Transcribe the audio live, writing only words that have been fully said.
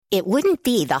It wouldn't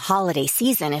be the holiday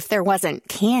season if there wasn't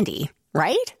candy,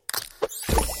 right?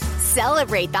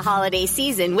 Celebrate the holiday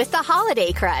season with the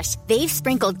Holiday Crush. They've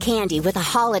sprinkled candy with a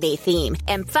holiday theme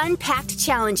and fun-packed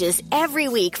challenges every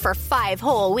week for 5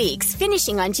 whole weeks,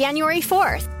 finishing on January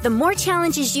 4th. The more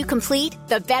challenges you complete,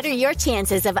 the better your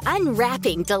chances of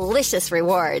unwrapping delicious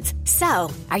rewards.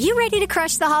 So, are you ready to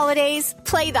crush the holidays?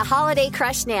 Play the Holiday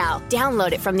Crush now.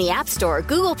 Download it from the App Store,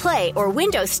 Google Play, or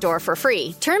Windows Store for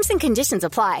free. Terms and conditions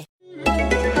apply.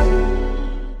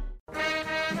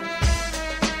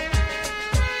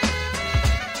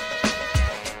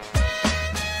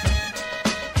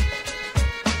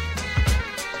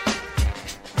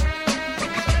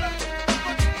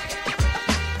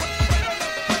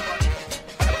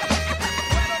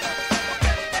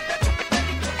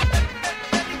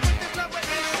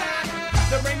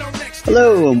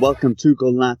 Hello and welcome to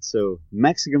Golazo,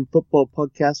 Mexican football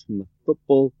podcast from the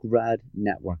Football Grad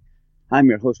Network. I'm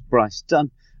your host Bryce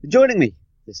Dunn. Joining me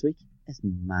this week is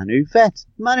Manu Vet.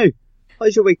 Manu,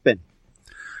 how's your week been?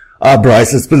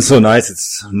 Bryce, it's been so nice.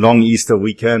 It's a long Easter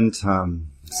weekend.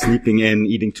 Sleeping in,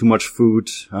 eating too much food.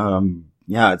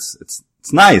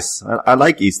 It's nice. I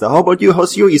like Easter. How about you?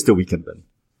 How's your Easter weekend been?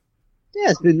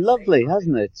 Yeah, it's been lovely,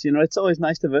 hasn't it? You know, it's always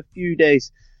nice to have a few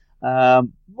days.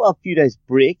 A few days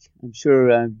break. I'm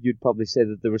sure you'd probably say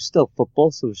that there was still football,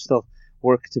 so there's still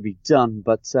work to be done.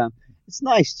 But it's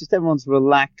nice, just everyone's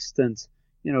relaxed, and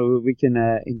you know we can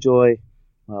enjoy.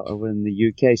 Well, over in the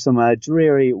UK, some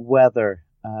dreary weather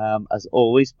as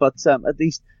always, but at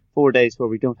least 4 days where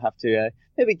we don't have to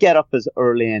maybe get up as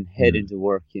early and head into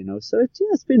work. You know, so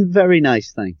it's been very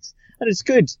nice, thanks, and it's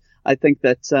good. I think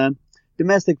that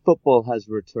domestic football has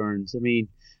returned. I mean,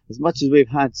 as much as we've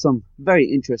had some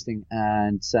very interesting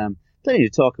and plenty to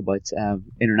talk about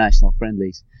international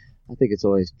friendlies, I think it's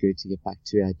always good to get back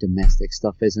to domestic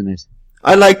stuff, isn't it?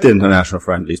 I like the international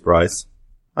friendlies, Bryce.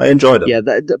 I enjoy them. Yeah,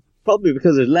 probably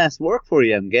because there's less work for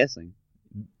you, I'm guessing.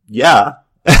 Yeah.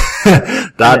 I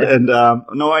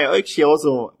actually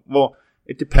also, well,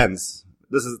 it depends.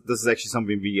 This is actually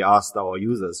something we asked our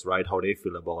users, right, how they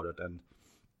feel about it. And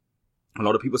a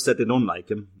lot of people said they don't like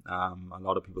him. A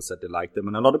lot of people said they liked him,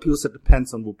 and a lot of people said it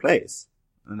depends on who plays.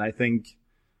 And I think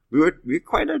we were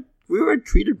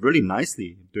treated really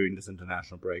nicely during this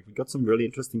international break. We got some really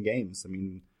interesting games. I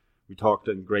mean, we talked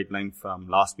in great length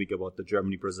last week about the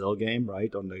Germany-Brazil game,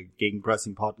 right, on the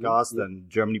Gegenpressing podcast. Mm-hmm. And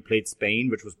Germany played Spain,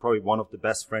 which was probably one of the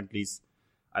best friendlies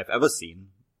I've ever seen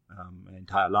my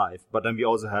entire life. But then we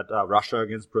also had Russia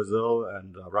against Brazil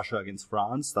and Russia against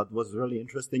France. That was really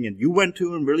interesting. And you went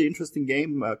to a really interesting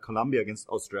game, Colombia against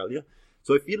Australia.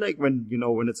 So I feel like when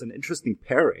it's an interesting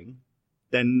pairing,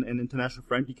 then an international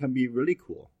friendly can be really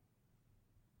cool.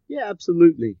 Yeah,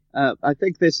 absolutely. I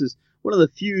think this is one of the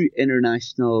few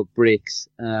international breaks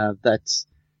that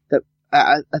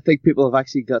I think people have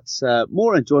actually got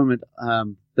more enjoyment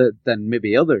than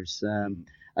maybe others.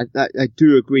 I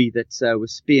do agree that with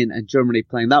Spain and Germany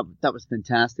playing, that was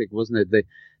fantastic, wasn't it?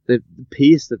 The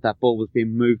pace that ball was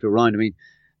being moved around. I mean,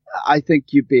 I think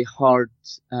you'd be hard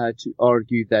to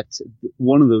argue that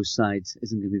one of those sides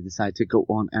isn't going to be the side to go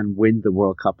on and win the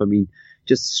World Cup. I mean,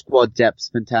 just squad depth's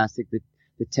fantastic.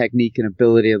 The technique and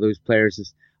ability of those players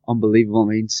is unbelievable.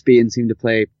 I mean, Spain seemed to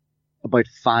play about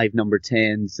 5 number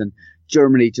 10s and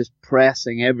Germany just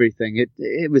pressing everything.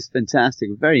 It was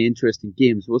fantastic. Very interesting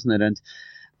games, wasn't it? And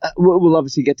we'll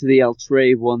obviously get to the El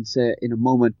Tre ones in a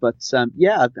moment, but I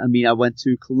mean, I went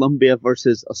to Colombia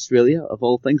versus Australia, of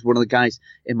all things. One of the guys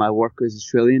in my work is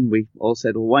Australian. We all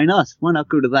said, well, why not? Why not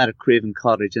go to that at Craven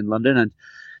Cottage in London?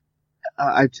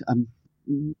 And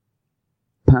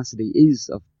capacity is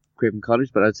of Craven Cottage,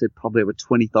 but I'd say probably about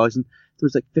 20,000. There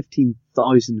was like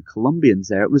 15,000 Colombians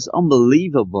there. It was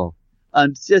unbelievable,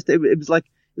 and just it was like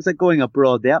going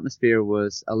abroad. The atmosphere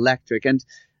was electric, and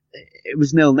it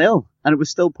was 0-0, and it was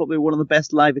still probably one of the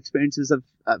best live experiences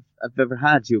I've ever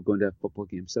had. Going to a football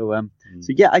game, so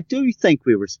yeah, I do think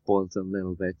we were spoiled a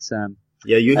little bit.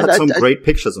 Yeah, you had some great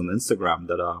pictures on Instagram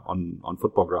that are on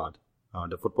Football Grad,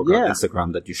 the Football Grad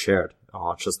Instagram that you shared.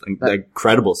 Oh, just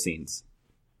incredible scenes.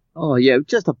 Oh yeah,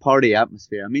 just a party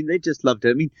atmosphere. I mean, they just loved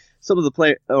it. I mean, some of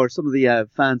the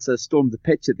fans stormed the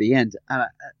pitch at the end, and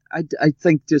I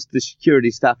think just the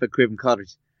security staff at Craven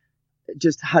Cottage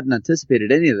just hadn't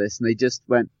anticipated any of this, and they just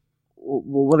went,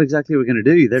 well, what exactly are we going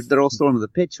to do? They're all storming the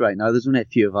pitch right now. There's only a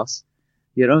few of us,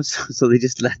 so they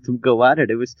just let them go at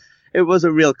it. It it was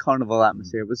a real carnival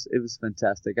atmosphere. It was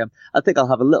fantastic. I think I'll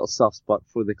have a little soft spot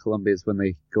for the Colombians when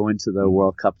they go into the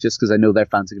World Cup, just because I know their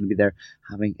fans are going to be there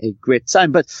having a great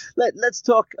time. But let's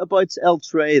talk about El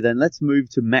Tri then. Let's move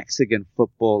to Mexican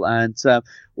football, and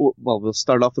we'll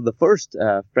start off with the first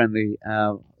friendly.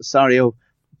 Osorio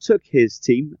took his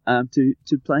team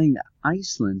to playing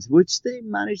Iceland, which they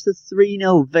managed a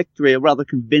 3-0 victory, a rather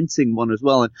convincing one as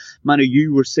well. And Manu,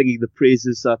 you were singing the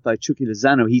praises of Chucky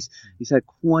Lozano. He's had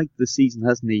quite the season,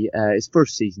 hasn't he? His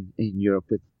first season in Europe,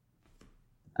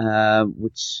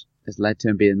 which has led to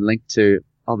him being linked to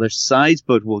other sides,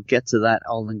 but we'll get to that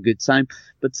all in good time.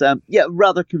 But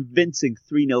rather convincing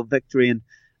 3-0 victory. And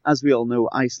as we all know,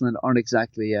 Iceland aren't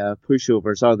exactly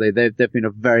pushovers, are they? They've been a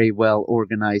very well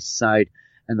organised side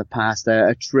in the past,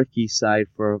 a tricky side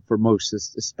for most,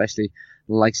 especially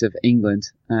the likes of England.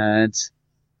 And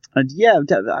yeah,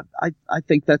 I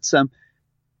think that's a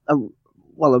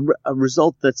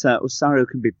result that Osorio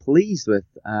can be pleased with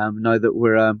now that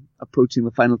we're approaching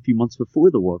the final few months before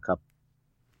the World Cup.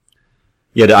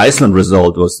 Yeah, the Iceland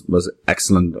result was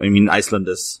excellent. I mean, Iceland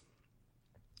is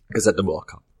at the World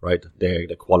Cup, right? They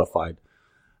qualified,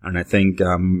 and I think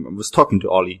I was talking to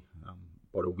Ollie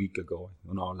about a week ago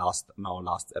on our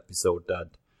last episode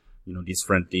that, you know, these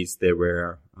friendlies, they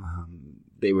were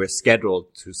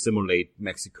scheduled to simulate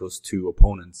Mexico's two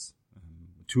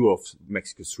of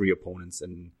Mexico's three opponents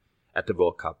at the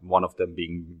World Cup, one of them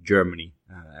being Germany,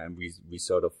 and we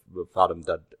sort of thought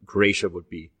that Croatia would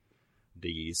be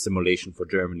the simulation for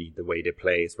Germany. The way they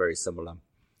play is very similar,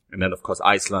 and then of course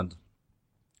Iceland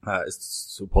is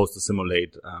supposed to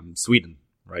simulate Sweden,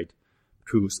 right?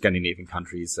 Two Scandinavian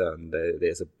countries, and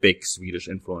there's a big Swedish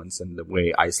influence in the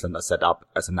way Iceland are set up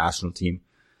as a national team.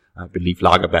 I believe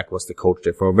Lagerbäck was the coach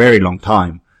there for a very long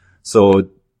time. So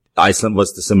Iceland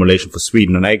was the simulation for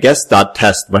Sweden, and I guess that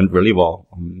test went really well.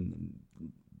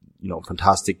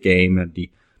 Fantastic game, and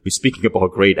we're speaking about a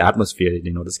great atmosphere.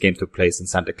 You know, this game took place in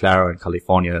Santa Clara in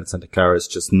California, and Santa Clara is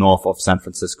just north of San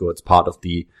Francisco. It's part of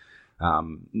the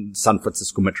San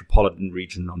Francisco metropolitan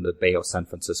region on the Bay of San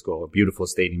Francisco, a beautiful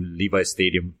stadium, Levi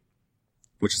Stadium,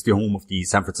 which is the home of the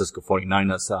San Francisco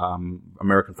 49ers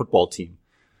American football team,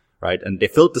 right? And they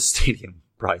filled the stadium,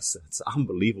 Bryce. It's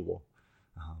unbelievable.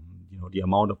 The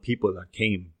amount of people that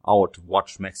came out to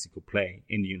watch Mexico play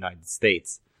in the United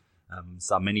States.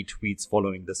 Saw many tweets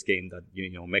following this game that,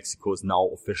 Mexico is now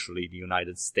officially the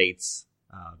United States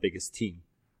biggest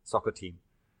soccer team.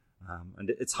 And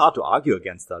it's hard to argue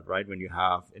against that, right? When you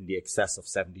have in the excess of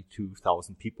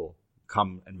 72,000 people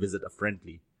come and visit a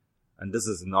friendly. And this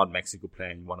is not Mexico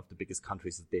playing one of the biggest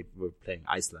countries that they were playing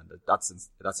Iceland.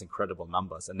 That's incredible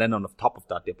numbers. And then on the top of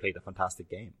that, they played a fantastic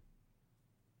game.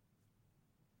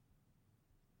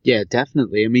 Yeah,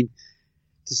 definitely. I mean,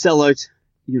 to sell out,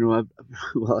 a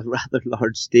rather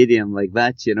large stadium like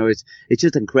that, it's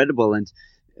just incredible. And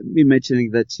me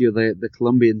mentioning that, the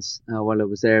Colombians, while I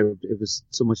was there, it was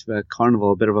so much of a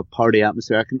carnival, a bit of a party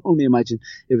atmosphere. I can only imagine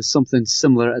it was something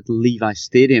similar at the Levi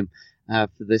Stadium for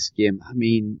this game. I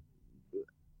mean,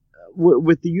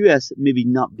 with the US maybe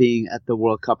not being at the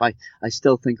World Cup, I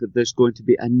still think that there's going to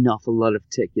be an awful lot of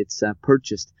tickets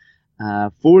purchased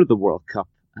for the World Cup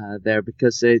there,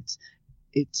 because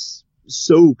it's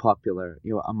so popular,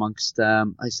 amongst I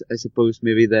suppose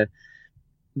maybe the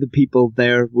people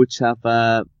there which have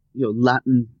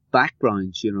Latin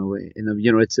backgrounds,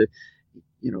 it's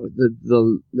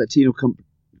the Latino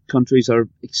countries are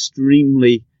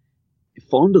extremely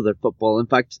fond of their football. In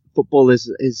fact, football is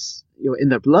in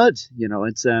their blood,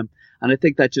 it's and I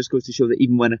think that just goes to show that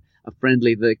even when a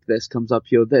friendly like this comes up,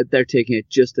 they're taking it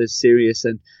just as serious,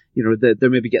 and they're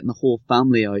maybe getting the whole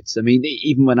family out. I mean,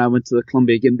 even when I went to the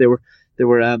Colombia game, they were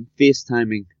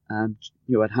FaceTiming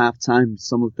at halftime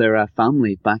some of their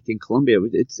family back in Colombia.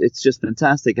 It's just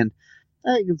fantastic, and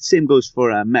the same goes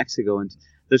for Mexico. And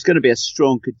there's going to be a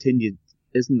strong contingent,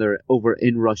 isn't there, over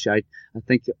in Russia? I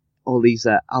think all these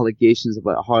allegations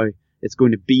about how it's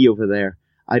going to be over there,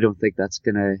 I don't think that's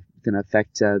going to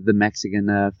affect the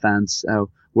Mexican fans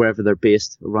wherever they're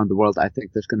based around the world. I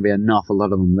think there's going to be an awful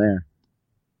lot of them there.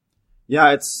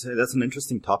 Yeah, that's an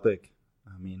interesting topic.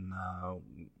 I mean,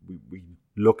 we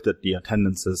looked at the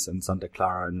attendances in Santa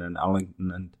Clara and in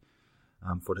Arlington,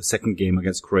 and for the second game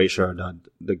against Croatia,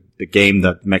 that the game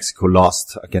that Mexico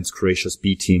lost against Croatia's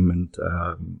B team, and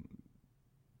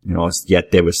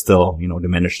yet they were still, they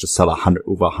managed to sell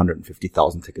over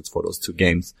 150,000 tickets for those two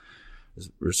games.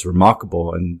 It's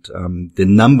remarkable, and the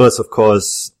numbers, of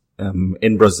course,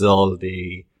 in Brazil,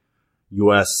 the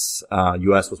US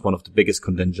was one of the biggest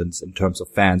contingents in terms of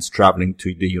fans traveling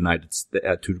to the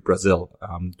to Brazil,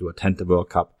 to attend the World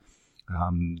Cup.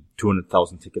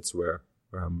 200,000 tickets were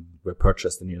were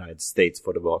purchased in the United States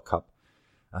for the World Cup.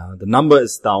 The number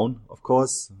is down, of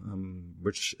course,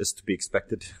 which is to be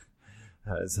expected.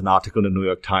 There's an article in the New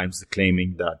York Times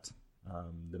claiming that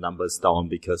the number is down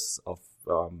because of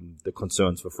the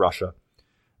concerns with Russia.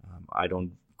 I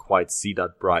don't quite see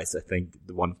that, Bryce. I think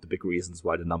one of the big reasons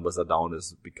why the numbers are down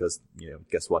is because,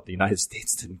 guess what? The United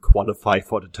States didn't qualify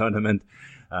for the tournament.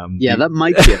 That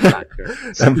might be a factor.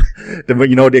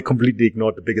 They completely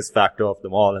ignored the biggest factor of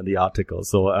them all in the article.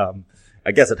 So,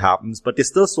 I guess it happens, but they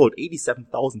still sold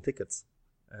 87,000 tickets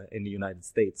in the United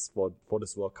States for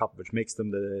this World Cup, which makes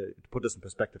them to put this in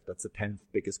perspective, that's the 10th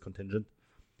biggest contingent.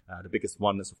 The biggest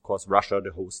one is, of course, Russia,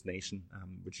 the host nation,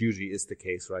 which usually is the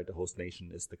case, right? The host nation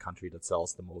is the country that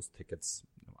sells the most tickets,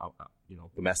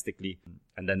 domestically.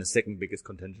 And then the second biggest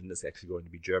contingent is actually going to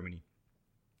be Germany,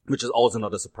 which is also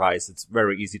not a surprise. It's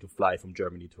very easy to fly from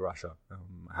Germany to Russia.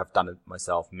 I have done it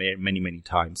myself many, many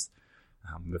times.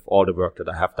 With all the work that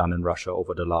I have done in Russia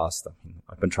over the last,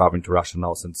 I've been traveling to Russia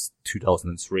now since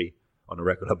 2003 on a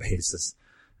regular basis.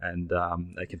 And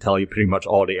I can tell you pretty much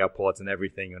all the airports and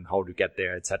everything and how to get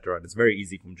there, etc. And it's very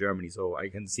easy from Germany. So I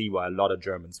can see why a lot of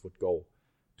Germans would go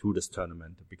to this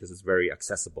tournament because it's very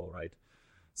accessible, right?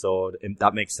 So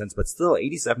that makes sense. But still,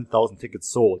 87,000 tickets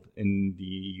sold in the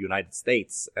United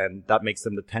States. And that makes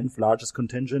them the 10th largest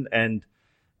contingent. And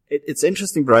it's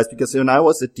interesting, Bryce, because when I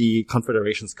was at the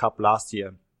Confederations Cup last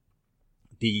year,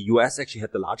 the US actually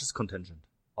had the largest contingent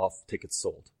of tickets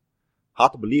sold.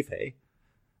 Hard to believe, hey?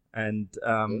 And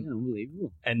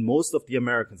unbelievable. And most of the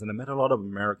Americans, and I met a lot of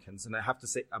Americans, and I have to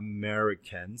say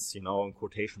Americans, in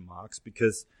quotation marks,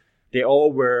 because they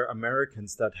all were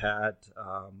Americans that had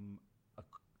a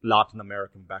Latin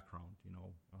American background,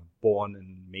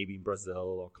 born maybe in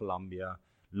Brazil or Colombia.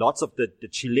 Lots of the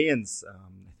Chileans,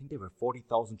 I think there were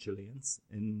 40,000 Chileans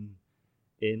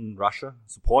in Russia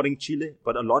supporting Chile,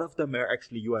 but a lot of them are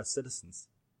actually U.S. citizens,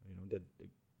 that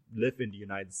live in the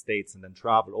United States and then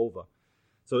travel over.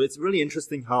 So it's really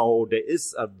interesting how there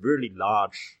is a really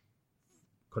large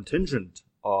contingent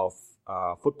of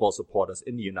football supporters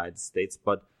in the United States,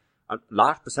 but a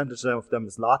large percentage of them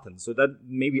is Latin. So that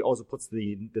maybe also puts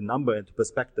the number into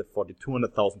perspective for the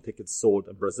 200,000 tickets sold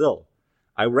in Brazil.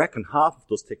 I reckon half of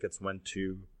those tickets went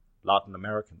to Latin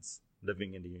Americans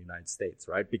living in the United States,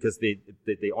 right? Because the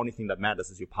only thing that matters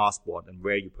is your passport and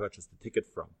where you purchased the ticket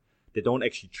from. They don't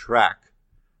actually track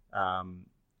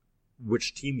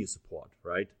which team you support,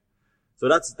 right? So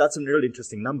that's a really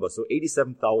interesting number. So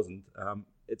 87,000,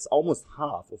 it's almost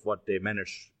half of what they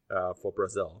managed for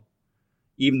Brazil,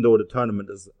 even though the tournament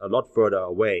is a lot further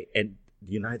away and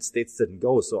the United States didn't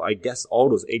go. So I guess all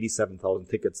those 87,000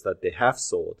 tickets that they have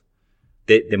sold,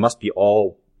 they must be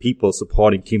all people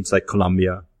supporting teams like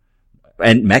Colombia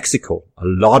and Mexico. A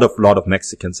lot of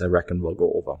Mexicans, I reckon, will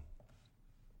go over.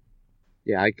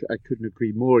 Yeah, I couldn't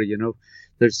agree more.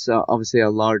 There's obviously a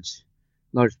large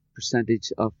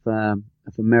percentage of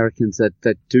Americans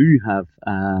that do have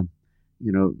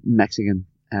Mexican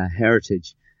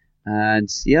heritage, and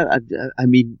I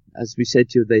mean, as we said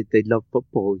to you, they love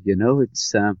football.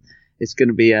 It's going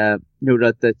to be no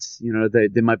doubt that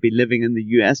they might be living in the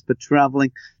US but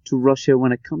traveling to Russia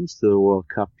when it comes to the World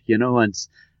Cup. And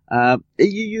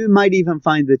you might even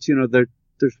find that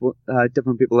there's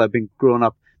different people that have been growing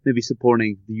up maybe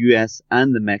supporting the US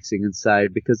and the Mexican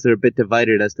side because they're a bit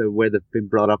divided as to where they've been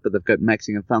brought up, but they've got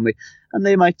Mexican family. And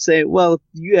they might say, well, if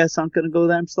the US aren't going to go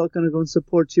there, I'm still going to go and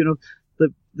support,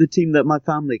 the team that my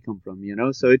family come from,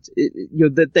 So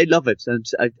they love it. And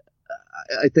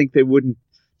I think they wouldn't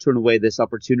turn away this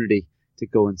opportunity to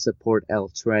go and support El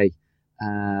Tri,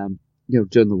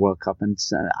 during the World Cup. And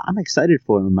I'm excited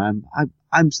for them.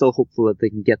 I'm still hopeful that they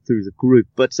can get through the group.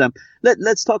 But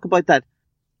let's talk about that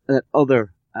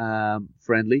other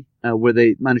friendly where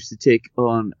they managed to take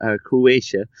on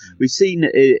Croatia. We've seen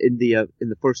in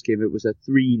the first game it was a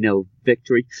 3-0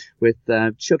 victory with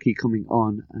Chucky coming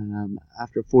on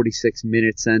after 46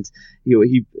 minutes, and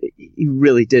he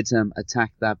really did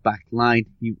attack that back line.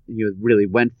 He really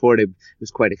went for it. It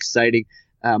was quite exciting.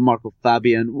 Marco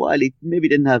Fabian, while he maybe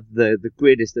didn't have the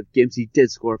greatest of games, he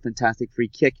did score a fantastic free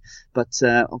kick, but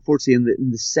unfortunately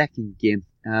in the second game,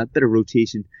 a bit of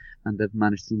rotation, and they've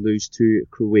managed to lose to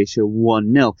Croatia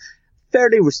 1-0.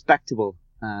 Fairly respectable,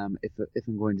 if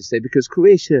I'm going to say, because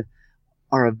Croatia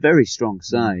are a very strong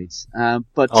side.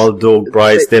 But although,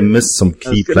 Bryce, they missed some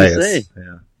key players.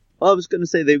 I was going to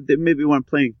say they maybe weren't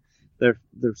playing their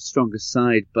strongest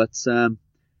side, but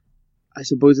I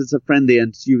suppose it's a friendly,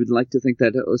 and you would like to think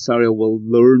that Osorio will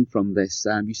learn from this.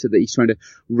 You said that he's trying to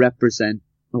represent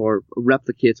or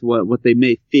replicate what they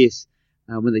may face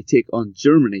when they take on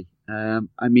Germany.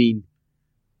 I mean,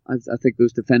 I think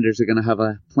those defenders are going to have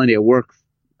plenty of work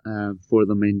for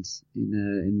them in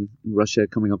Russia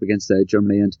coming up against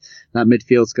Germany, and that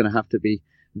midfield's going to have to be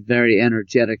very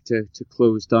energetic to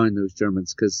close down those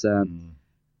Germans, because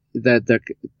they're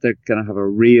going to have a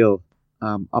real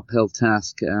uphill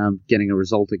task getting a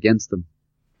result against them.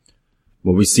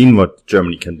 Well, we've seen what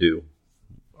Germany can do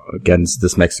against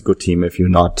this Mexico team if you're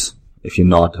not at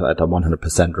a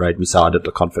 100%, right? We saw it at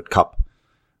the Confed Cup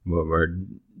where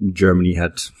Germany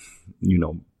had,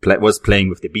 was playing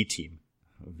with the B team.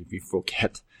 We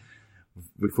forget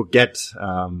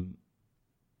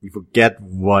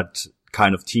what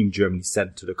kind of team Germany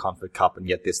sent to the Confed Cup, and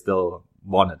yet they still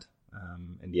won it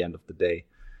in the end of the day.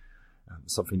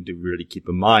 Something to really keep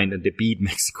in mind. And they beat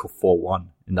Mexico 4-1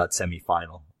 in that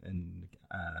semi-final in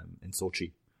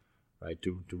Sochi, right?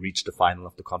 To reach the final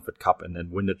of the Confed Cup and then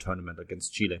win the tournament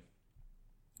against Chile.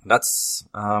 That's,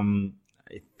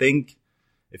 I think,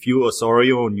 if you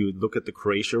Osorio and you look at the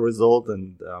Croatia result,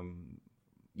 and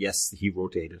yes, he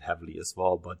rotated heavily as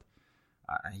well, but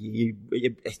I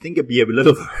think I'd be a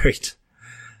little worried,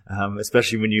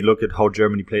 especially when you look at how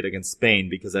Germany played against Spain,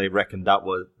 because I reckon that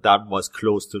was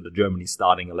close to the Germany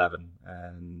starting 11,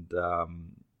 and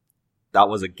that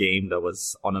was a game that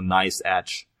was on a nice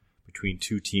edge between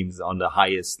two teams on the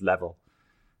highest level,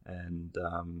 and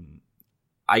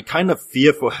I kind of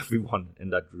fear for everyone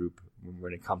in that group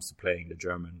when it comes to playing the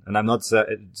German. And I'm not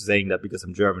saying that because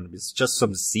I'm German. It's just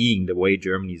from seeing the way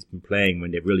Germany's been playing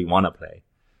when they really want to play.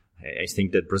 I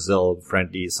think that Brazil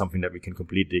friendly is something that we can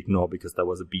completely ignore because that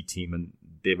was a B team and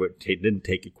they didn't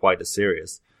take it quite as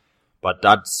serious. But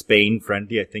that Spain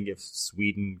friendly, I think if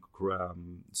Sweden,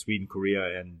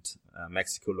 Korea, and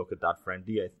Mexico look at that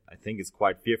friendly, I think it's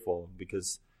quite fearful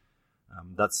because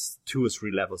that's 2 or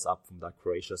 3 levels up from that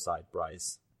Croatia side,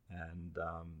 Bryce. And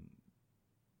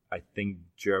I think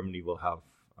Germany will have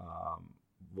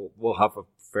a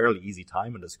fairly easy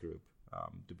time in this group,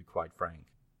 to be quite frank.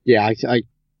 Yeah, I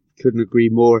couldn't agree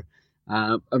more.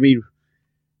 I mean,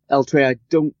 Eltre, I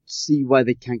don't see why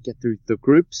they can't get through the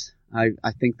groups. I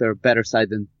think they're a better side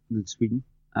than Sweden.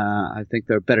 I think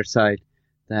they're a better side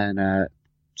than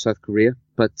South Korea.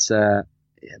 But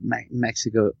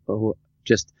Mexico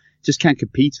just can't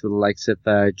compete with the likes of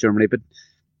Germany. But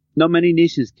not many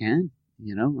nations can.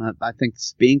 I think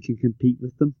Spain can compete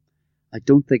with them. I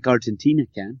don't think Argentina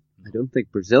can. I don't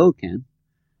think Brazil can.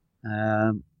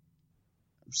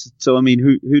 So I mean,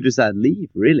 who does that leave,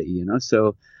 really?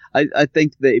 So I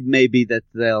think that it may be that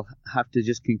they'll have to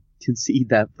just concede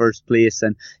that first place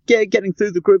and getting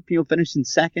through the group. Finishing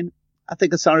second. I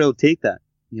think Osorio will take that.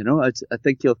 I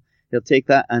think he'll take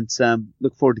that and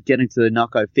look forward to getting to the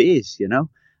knockout phase.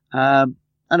 And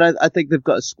I think they've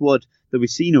got a squad that we've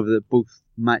seen over both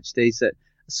match days, that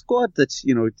a squad that's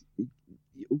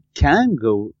can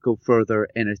go further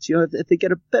in it. If they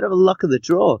get a bit of a luck of the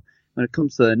draw when it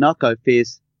comes to the knockout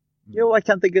phase, why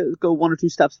can't they go 1 or 2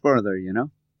 steps further?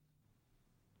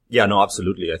 Yeah, no,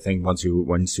 absolutely. I think once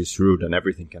you're through, then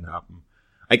everything can happen.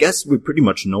 I guess we pretty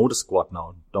much know the squad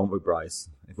now, don't we, Bryce?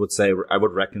 I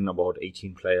would reckon about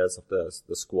 18 players of the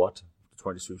squad, the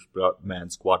 23-man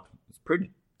squad. It's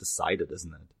pretty decided,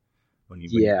 isn't it? When you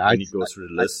go through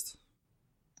the list.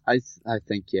 I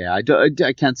think, yeah. I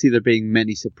can't see there being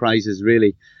many surprises,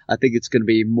 really. I think it's going to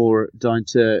be more down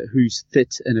to who's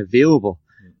fit and available,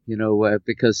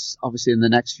 because obviously in the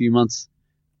next few months,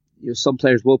 some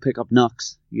players will pick up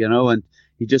knocks, and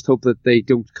you just hope that they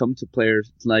don't come to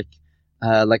players like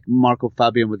Marco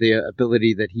Fabian with the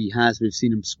ability that he has. We've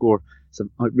seen him score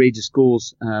some outrageous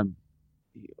goals,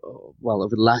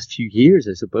 over the last few years,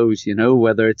 I suppose,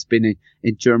 whether it's been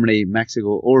in Germany, Mexico,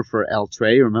 or for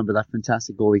Eltre. Remember that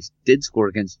fantastic goal he did score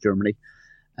against Germany.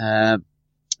 Quite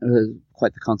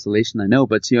the consolation, I know.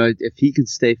 But, if he can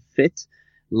stay fit,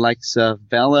 like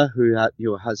Vela, who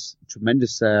has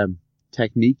tremendous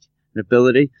technique and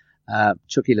ability,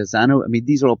 Chucky Lozano, I mean,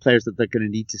 these are all players that they're going to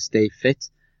need to stay fit.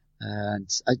 And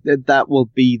that will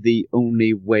be the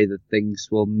only way that things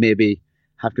will maybe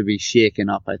have to be shaken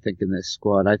up, I think, in this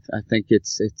squad. I think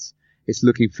it's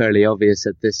looking fairly obvious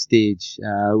at this stage.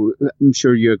 I'm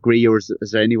sure you agree, or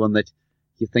is there anyone that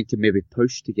you think can maybe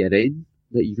push to get in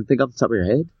that you can think off the top of your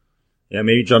head? Yeah,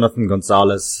 maybe Jonathan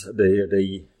Gonzalez,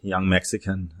 the young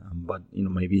Mexican, but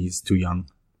maybe he's too young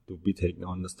to be taking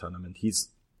on this tournament. He's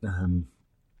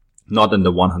not in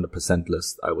the 100%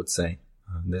 list, I would say.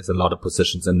 There's a lot of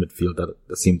positions in midfield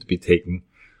that seem to be taken.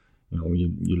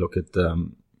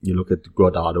 You look at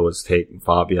Guardado is taken,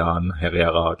 Fabian,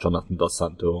 Herrera, Jonathan Dos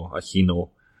Santos, Aquino,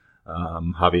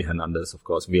 Javi Hernandez, of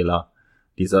course, Vela.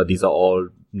 These are all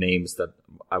names that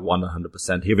I want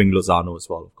 100%. Hearing Lozano as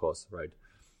well, of course, right?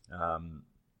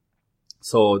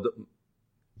 So the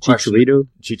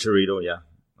Chicharito, yeah.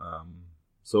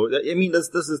 So I mean,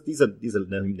 these are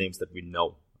names that we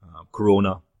know.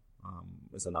 Corona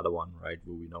is another one, right?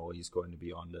 Where we know he's going to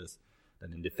be on this.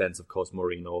 Then in defense, of course,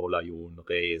 Moreno, Layun,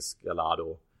 Reyes,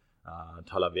 Gallardo,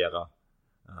 Talavera.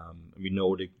 We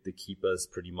know the keepers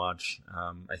pretty much.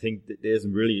 I think there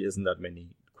isn't that many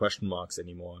question marks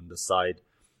anymore on the side.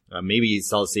 Maybe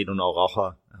Salcedo and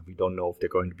Rocha. We don't know if they're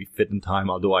going to be fit in time.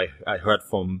 Although I heard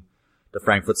from the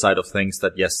Frankfurt side of things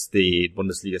that yes, the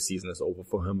Bundesliga season is over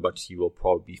for him, but he will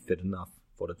probably be fit enough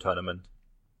for the tournament.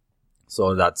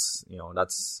 So that's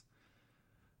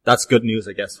good news,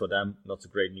 I guess, for them. Not so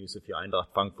great news if you're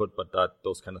Eintracht Frankfurt, but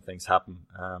those kind of things happen.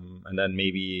 And then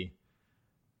maybe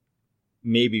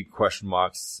question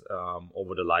marks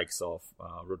over the likes of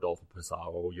Rodolfo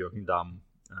Pizarro, Jürgen Damm,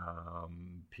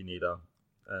 Pineda,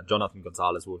 Jonathan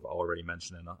Gonzalez, who we've already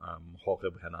mentioned, Jorge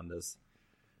Hernandez,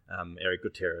 Eric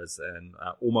Gutierrez, and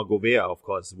Omar Govea, of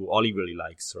course, who Oli really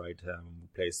likes, right? Who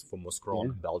plays for Mouscron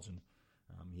in Belgium.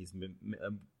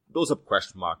 Those are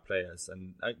question mark players,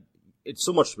 and it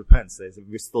so much depends.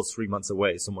 We're still 3 months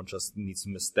away. Someone just needs to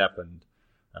misstep and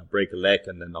break a leg,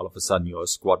 and then all of a sudden your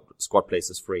squad place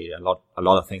is free. A lot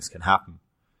of things can happen,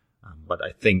 but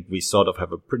I think we sort of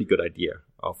have a pretty good idea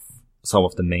of some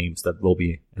of the names that will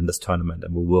be in this tournament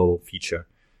and will feature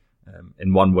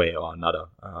in one way or another.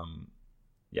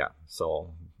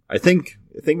 So I think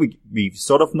we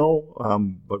sort of know,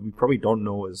 but we probably don't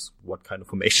know is what kind of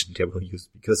formation they will use,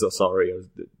 because Osorio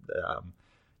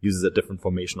uses a different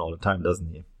formation all the time,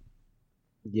 doesn't he?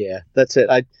 Yeah, that's it.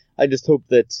 I just hope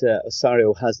that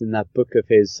Osorio has in that book of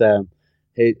his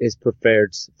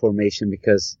preferred formation,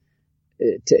 because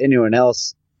to anyone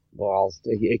else, well,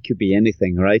 it could be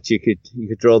anything, right? You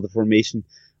could draw the formation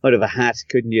out of a hat,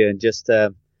 couldn't you? And just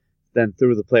then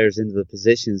throw the players into the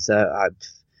positions.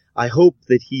 I hope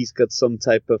that he's got some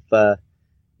type of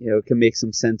can make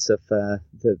some sense of the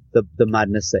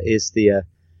madness that is the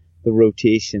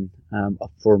rotation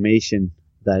of formation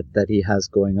that he has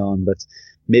going on. But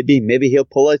maybe he'll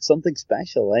pull out something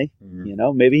special, eh?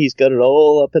 Mm-hmm. Maybe he's got it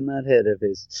all up in that head of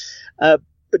his. I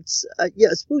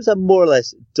suppose that more or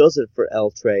less does it for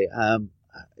Eltre.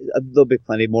 There'll be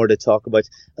plenty more to talk about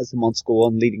as the months go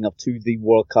on leading up to the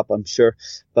World Cup, I'm sure.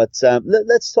 But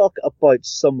let's talk about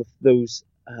some of those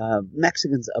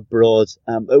Mexicans abroad.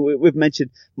 We've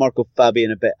mentioned Marco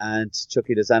Fabian a bit and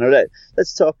Chucky Lozano.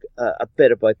 Let's talk a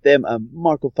bit about them.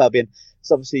 Marco Fabian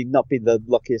has obviously not been the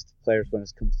luckiest player when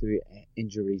it comes to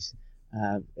injuries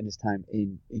in his time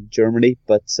in Germany,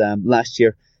 but last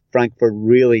year Frankfurt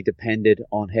really depended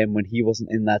on him. When he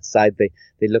wasn't in that side,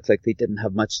 they looked like they didn't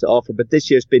have much to offer. But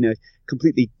this year's been a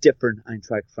completely different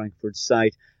Eintracht Frankfurt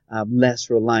side, less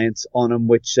reliance on him,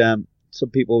 which some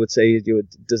people would say,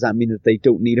 does that mean that they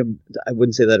don't need him? I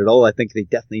wouldn't say that at all. I think they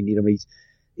definitely need him.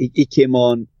 He came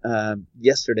on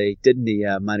yesterday, didn't he,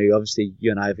 Manu? Obviously,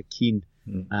 you and I have a keen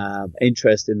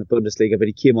interest in the Bundesliga, but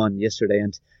he came on yesterday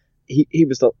and he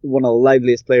was one of the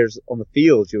liveliest players on the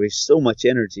field. He has so much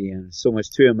energy and so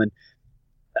much to him. And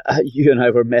you and I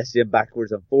were messaging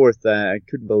backwards and forth. I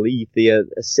couldn't believe the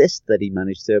assist that he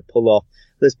managed to pull off.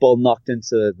 This ball knocked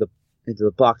into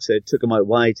the box. It took him out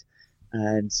wide.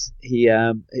 And he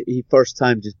first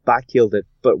time just backheeled it,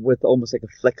 but with almost like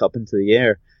a flick up into the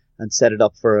air, and set it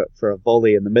up for a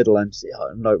volley in the middle, and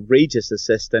an outrageous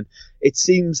assist. And it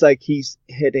seems like he's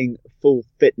hitting full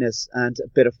fitness and a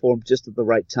bit of form just at the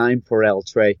right time for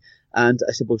Eltre, and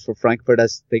I suppose for Frankfurt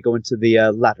as they go into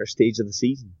the latter stage of the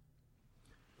season.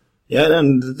 Yeah,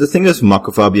 and the thing is,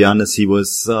 Marco Fabian, is he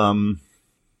was a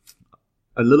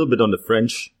little bit on the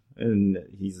French, and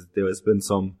there has been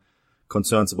some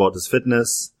concerns about his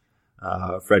fitness.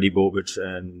 Freddy Bobic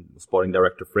and sporting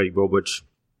director Freddy Bobic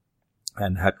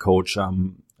and head coach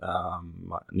Niko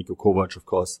Kovac, of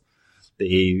course,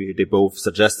 they both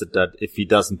suggested that if he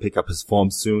doesn't pick up his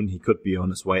form soon, he could be on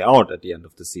his way out at the end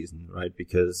of the season, right?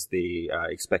 Because they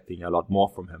are expecting a lot more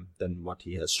from him than what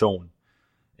he has shown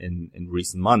in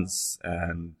recent months.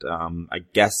 And I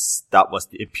guess that was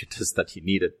the impetus that he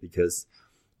needed, because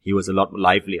he was a lot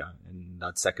livelier in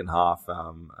that second half,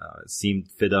 seemed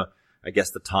fitter. I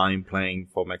guess the time playing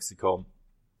for Mexico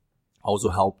also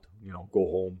helped, go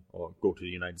home or go to the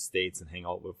United States and hang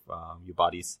out with your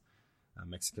buddies,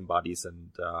 Mexican buddies,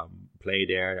 and play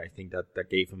there. I think that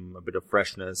gave him a bit of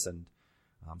freshness, and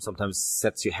sometimes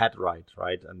sets your head right?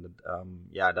 And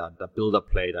the build-up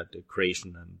play, the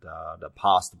creation, and the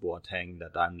pass to Boateng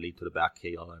that then lead to the back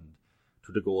heel and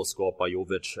to the goal scored by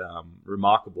Jovic.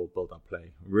 Remarkable build-up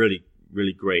play. Really,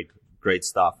 really great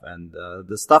stuff. And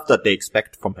the stuff that they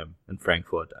expect from him in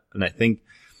Frankfurt. And I think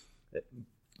it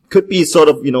could be sort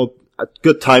of, a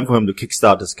good time for him to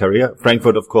kickstart his career.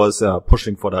 Frankfurt, of course,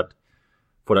 pushing for that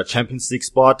Champions League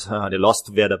spot. They lost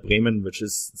to Werder Bremen, which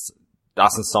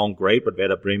doesn't sound great, but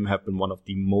Werder Bremen have been one of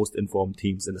the most informed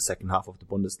teams in the second half of the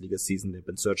Bundesliga season. They've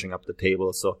been searching up the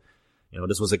table. So,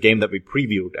 this was a game that we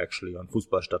previewed actually on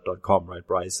Fußballstadt.com, right,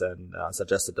 Bryce, and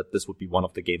suggested that this would be one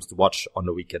of the games to watch on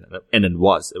the weekend. And it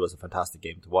was. It was a fantastic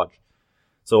game to watch.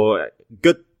 So,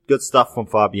 good stuff from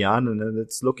Fabian, and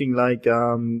it's looking like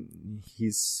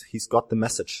he's got the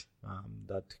message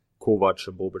that Kovac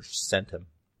and Bobic sent him.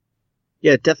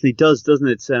 Yeah, it definitely does, doesn't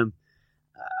it?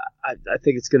 I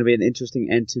think it's going to be an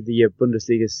interesting end to the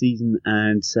Bundesliga season,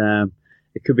 and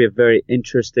it could be a very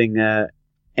interesting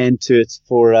end to it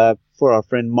for our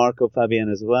friend Marco Fabian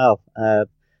as well.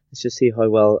 Let's just see how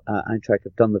well Eintracht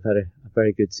have done. They've had a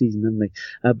very good season, haven't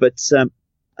they? But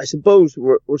I suppose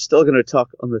we're still going to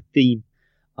talk on the theme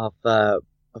of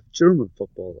German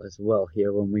football as well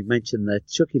here when we mention that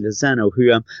Chucky Lozano,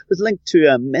 who was linked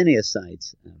to many a side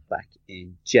back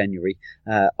in January,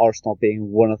 Arsenal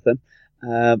being one of them.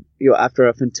 After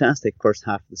a fantastic first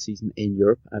half of the season in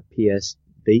Europe at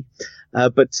PSV.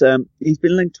 But he's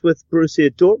been linked with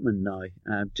Borussia Dortmund now,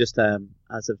 just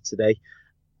as of today.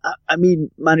 I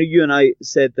mean, Manu, you and I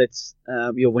said that,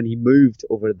 when he moved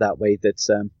over that way,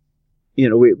 that,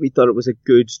 we thought it was a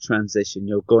good transition,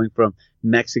 going from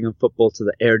Mexican football to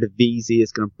the Eredivisie.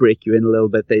 It's going to break you in a little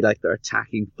bit. They like their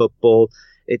attacking football.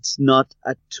 It's not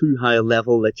at too high a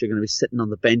level that you're going to be sitting on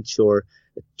the bench or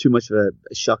too much of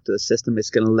a shock to the system. It's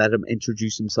going to let him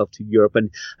introduce himself to Europe,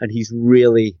 and he's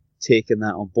really taken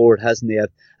that on board, hasn't he?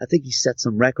 I think he set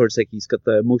some records, like he's got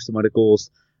the most amount of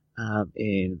goals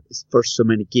in his first so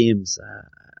many games,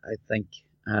 I think,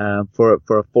 for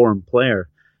a foreign player,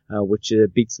 which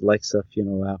beats the likes of,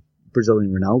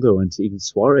 Brazilian Ronaldo and even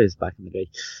Suarez back in the day.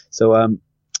 So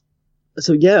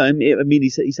yeah, I mean,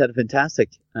 he's had a fantastic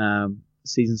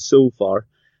season so far,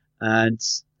 and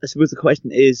I suppose the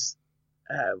question is,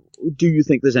 do you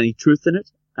think there's any truth in it?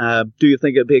 Do you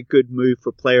think it'd be a good move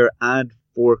for player and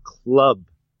for club?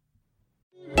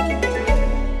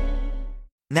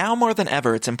 Now more than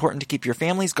ever, it's important to keep your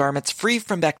family's garments free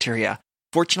from bacteria.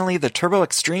 Fortunately, the Turbo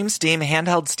Extreme Steam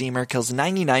handheld steamer kills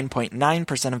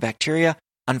 99.9% of bacteria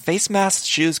on face masks,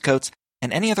 shoes, coats,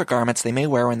 and any other garments they may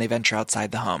wear when they venture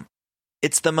outside the home.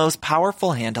 It's the most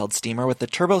powerful handheld steamer with the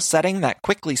turbo setting that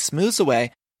quickly smooths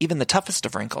away even the toughest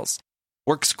of wrinkles.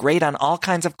 Works great on all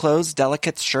kinds of clothes,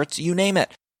 delicates, shirts, you name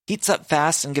it. Heats up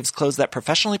fast and gives clothes that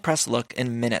professionally pressed look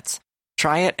in minutes.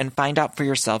 Try it and find out for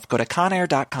yourself. Go to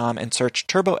conair.com and search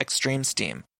Turbo Extreme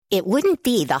Steam. It wouldn't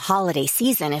be the holiday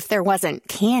season if there wasn't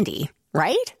candy,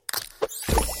 right?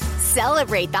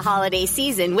 Celebrate the holiday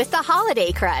season with the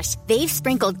Holiday Crush. They've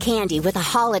sprinkled candy with a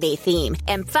holiday theme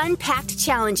and fun-packed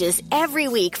challenges every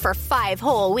week for 5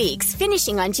 whole weeks,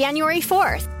 finishing on January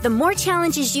 4th. The more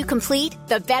challenges you complete,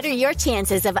 the better your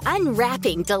chances of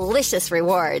unwrapping delicious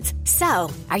rewards.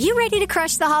 So, are you ready to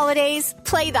crush the holidays?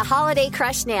 Play the Holiday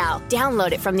Crush now.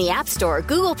 Download it from the App Store,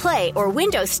 Google Play, or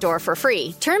Windows Store for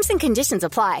free. Terms and conditions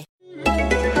apply.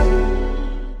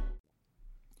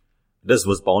 This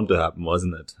was bound to happen,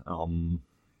 wasn't it?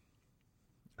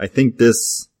 I think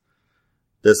this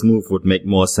move would make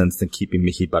more sense than keeping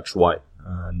Michy Batshuayi.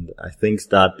 And I think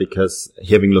that because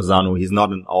having Lozano, he's not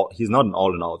an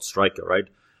all-in-out striker, right?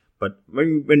 But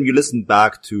when you listen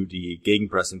back to the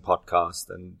Gegenpressing podcast,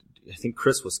 and I think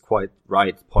Chris was quite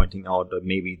right pointing out that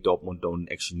maybe Dortmund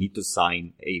don't actually need to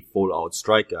sign a full-out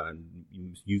striker and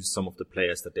use some of the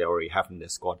players that they already have in their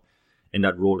squad in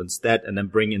that role instead, and then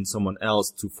bring in someone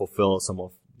else to fulfill some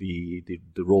of the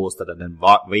roles that are then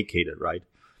vacated, right?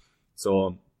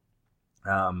 So,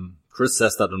 Chris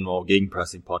says that on our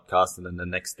Gegenpressing podcast, and then the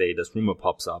next day this rumor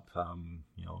pops up,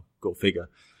 go figure.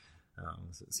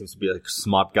 Seems to be a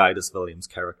smart guy, this Williams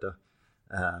character.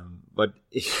 But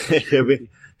hearing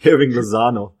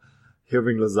Lozano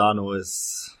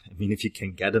is, I mean, if you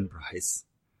can get him, Bryce,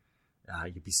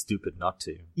 you'd be stupid not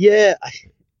to. Yeah,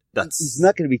 he's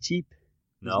not going to be cheap.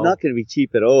 No. He's not going to be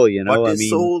cheap at all, But they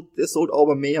sold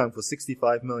Aubameyang for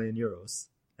 65 million euros,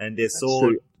 and they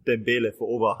sold Dembele for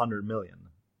over 100 million.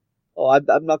 Oh,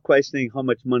 I'm not questioning how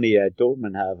much money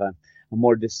Dortmund have. I'm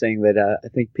more just saying that I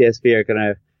think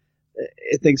PSV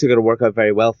things are going to work out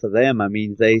very well for them. I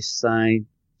mean, they signed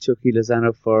Chucky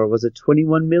Lozano for, was it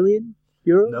 21 million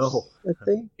euros? No, I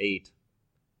think 8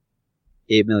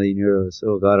 million euros.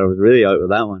 Oh God, I was really out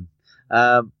with that one.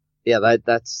 Yeah,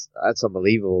 that's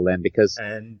unbelievable then, because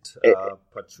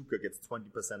Pachuca gets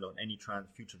 20% on any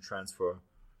future transfer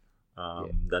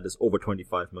that is over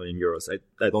 25 million euros.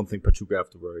 I don't think Pachuca have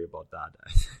to worry about that.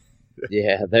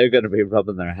 Yeah, they're going to be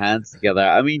rubbing their hands together.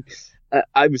 I mean,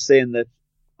 I was saying that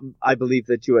I believe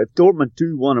that if Dortmund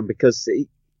do want him, because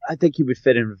I think he would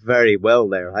fit in very well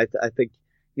there. I think,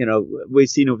 we've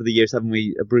seen over the years, haven't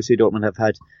we, Borussia Dortmund have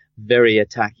had very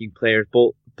attacking players,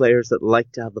 players that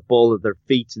like to have the ball at their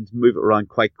feet and move it around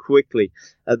quite quickly.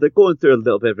 They're going through a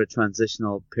little bit of a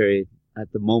transitional period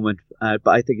at the moment, but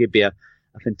I think it'd be a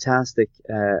fantastic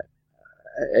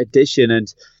addition.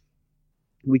 And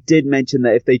we did mention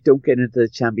that if they don't get into the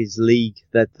Champions League,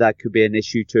 that could be an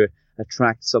issue to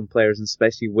attract some players, and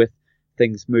especially with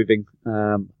things moving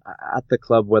at the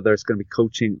club, whether it's going to be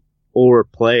coaching or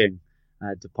playing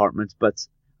departments. But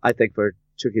I think for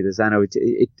Chucky Lozano,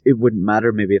 it wouldn't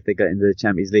matter maybe if they got into the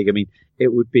Champions League. I mean,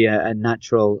 it would be a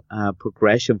natural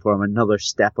progression for him, another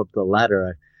step up the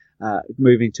ladder,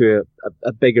 moving to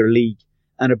a bigger league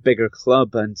and a bigger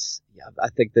club. And yeah, I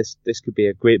think this could be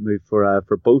a great move for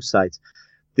both sides.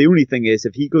 The only thing is,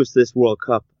 if he goes to this World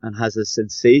Cup and has a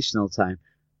sensational time,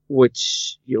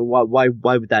 which, why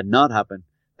would that not happen?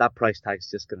 That price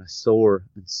tag's just going to soar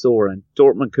and soar, and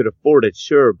Dortmund could afford it,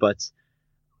 sure, but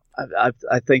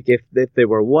I think if they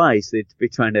were wise, they'd be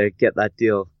trying to get that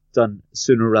deal done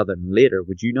sooner rather than later.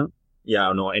 Would you not?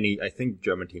 Yeah, no, I think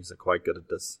German teams are quite good at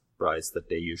this, Bryce, that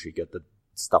they usually get the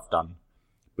stuff done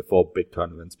before big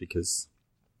tournaments, because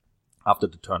after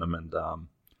the tournament,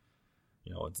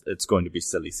 it's going to be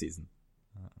silly season.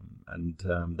 And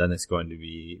then it's going to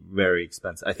be very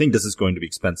expensive. I think this is going to be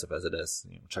expensive as it is.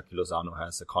 Chucky Lozano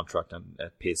has a contract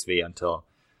at PSV until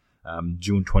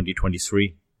June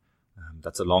 2023.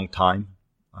 That's a long time.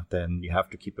 Then you have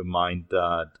to keep in mind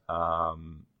that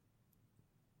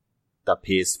that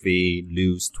PSV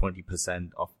lose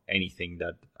 20% of anything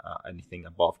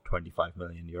above 25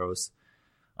 million euros.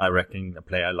 I reckon a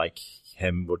player like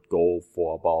him would go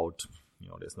for about,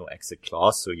 there's no exit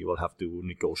clause, so you will have to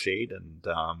negotiate, and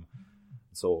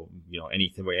so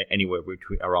anywhere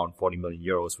between around 40 million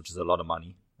euros, which is a lot of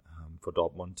money for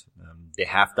Dortmund. They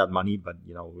have that money, but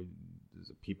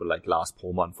people like Lars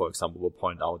Pohlmann, for example, will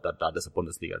point out that is a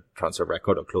Bundesliga transfer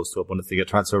record, or close to a Bundesliga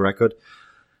transfer record.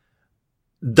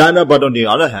 But on the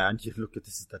other hand, you look at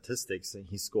the statistics, and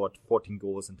he scored 14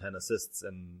 goals and 10 assists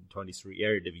in 23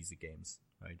 Eredivisie games,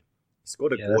 right? He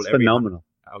scored a goal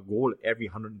every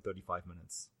 135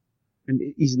 minutes.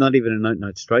 And he's not even an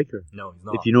out-and-out striker. No, he's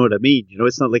not. If you know what I mean.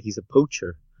 It's not like he's a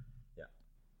poacher. Yeah.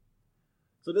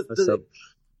 So this is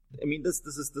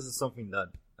something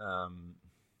that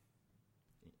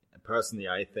personally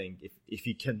I think if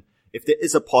there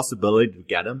is a possibility to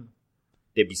get him,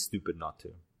 they'd be stupid not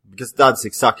to. Because that's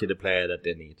exactly the player that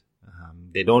they need.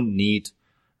 They don't need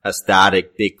a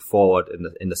static big forward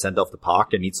in the center of the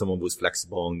park. They need someone who's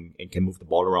flexible and can move the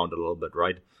ball around a little bit,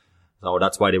 right? So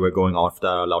that's why they were going after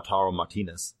Lautaro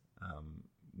Martinez,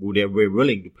 who they were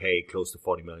willing to pay close to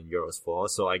 40 million euros for.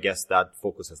 So I guess that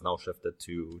focus has now shifted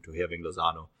to Hirving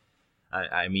Lozano.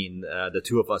 I mean, the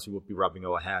two of us would be rubbing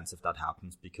our hands if that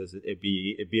happens, because it'd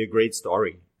be a great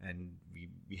story, and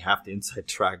we have the inside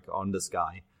track on this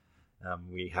guy.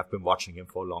 We have been watching him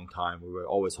for a long time. We were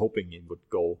always hoping he would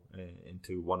go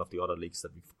into one of the other leagues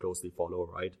that we closely follow,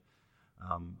 right?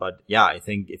 But yeah, I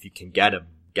think if you can get him,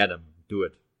 do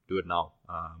it now.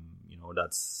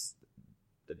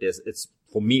 It's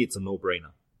for me, it's a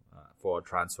no-brainer for a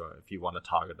transfer if you want to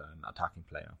target an attacking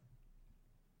player.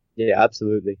 Yeah,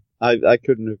 absolutely. I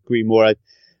couldn't agree more.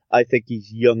 I think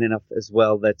he's young enough as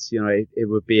well that it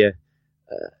would be a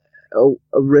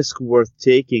risk worth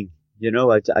taking.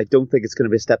 I don't think it's going to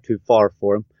be a step too far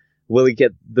for him. Will he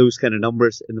get those kind of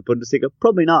numbers in the Bundesliga?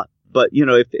 Probably not. But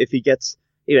if he gets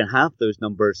even half those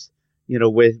numbers,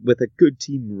 with a good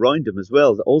team around him as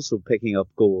well, also picking up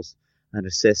goals and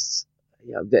assists,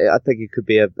 I think it could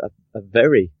be a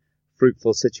very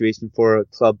fruitful situation for a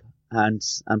club and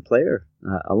player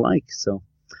alike. So,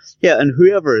 yeah, and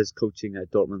whoever is coaching at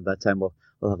Dortmund that time will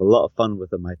have a lot of fun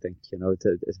with him, I think. It's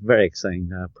a very exciting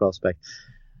prospect.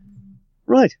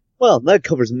 Right. Well, that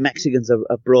covers Mexicans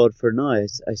abroad for now, I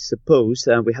suppose.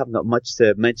 We haven't got much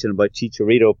to mention about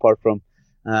Chicharito apart from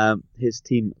his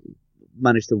team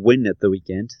managed to win at the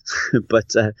weekend,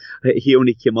 but he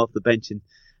only came off the bench and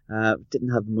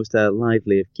didn't have the most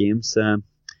lively of games.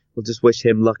 We'll just wish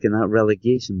him luck in that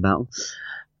relegation battle.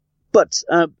 But,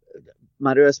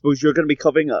 Mario, I suppose you're going to be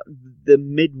covering the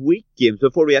midweek games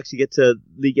before we actually get to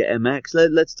Liga MX.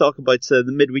 Let's talk about the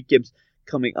midweek games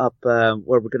coming up, where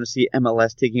we're going to see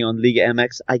MLS taking on Liga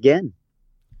MX again.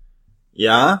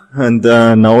 Yeah, and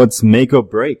now it's make or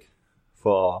break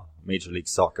for Major League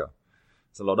Soccer.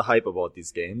 There's a lot of hype about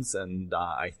these games, and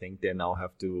I think they now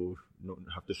have to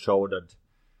show that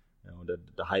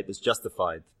that the hype is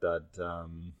justified, that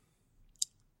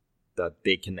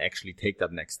they can actually take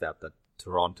that next step, that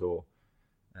Toronto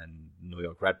and New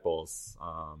York Red Bulls.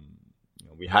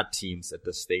 We had teams at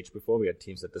this stage before. We had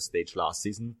teams at this stage last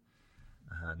season,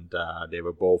 and they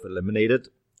were both eliminated.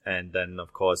 And then,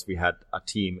 of course, we had a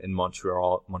team in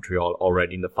Montreal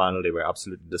already in the final. They were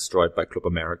absolutely destroyed by Club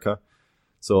America.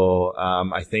 So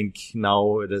I think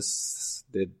now it's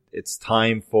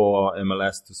time for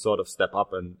MLS to sort of step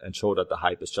up and show that the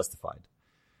hype is justified.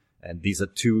 And these are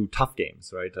two tough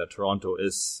games, right?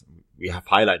 We have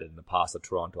highlighted in the past that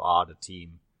Toronto are the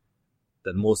team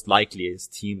that most likely is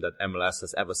team that MLS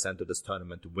has ever sent to this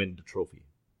tournament to win the trophy.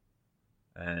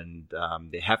 And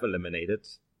they have eliminated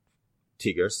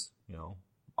Tigers,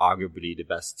 arguably the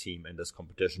best team in this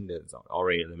competition. They've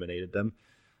already eliminated them.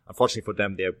 Unfortunately for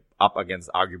them, they're up against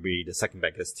arguably the second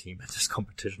biggest team in this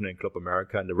competition in Club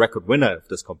America and the record winner of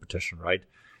this competition, right?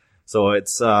 So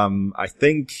it's, I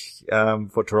think,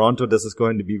 for Toronto, this is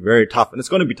going to be very tough, and it's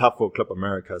going to be tough for Club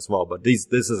America as well. But this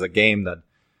is a game that,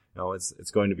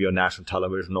 it's going to be on national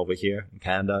television over here in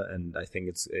Canada, and I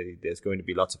think there's going to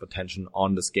be lots of attention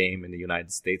on this game in the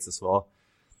United States as well.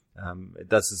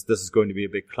 This is going to be a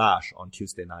big clash on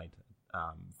Tuesday night,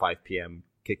 5 p.m.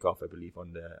 kickoff, I believe,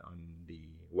 on the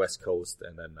West Coast,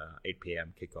 and then 8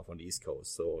 p.m. kickoff on the East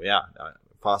Coast. So yeah,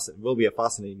 it will be a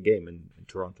fascinating game in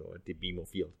Toronto at the BMO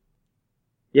Field.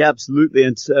 Yeah, absolutely.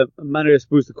 And Manu, I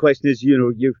suppose the question is,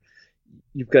 you've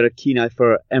got a keen eye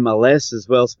for MLS as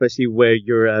well, especially where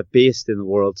you're based in the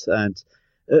world. And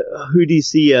who do you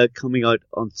see coming out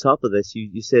on top of this?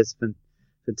 You say it's been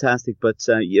fantastic, but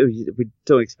we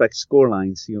don't expect score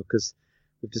lines, because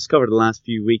we've discovered the last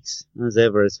few weeks, as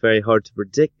ever, it's very hard to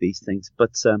predict these things.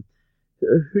 But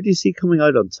who do you see coming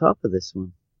out on top of this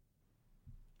one?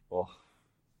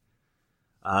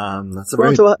 That's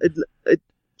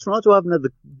Toronto haven't had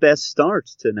the best start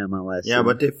to an MLS. Yeah,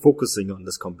 but they're focusing on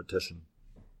this competition.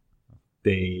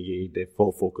 They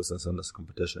full focus on this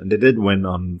competition, and they did win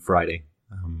on Friday.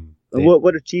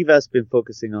 What have Chivas been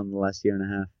focusing on the last year and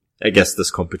a half? I guess this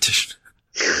competition.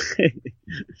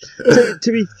 to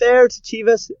be fair to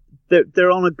Chivas,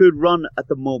 they're on a good run at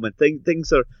the moment.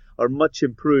 Things are much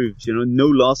improved. No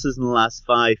losses in the last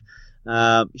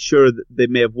 5. Sure, they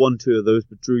may have won 2 of those,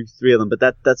 but drew 3 of them. But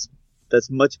that's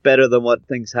much better than what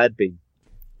things had been.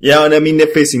 Yeah, and I mean, they're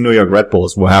facing New York Red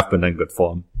Bulls, who have been in good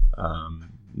form.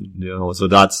 So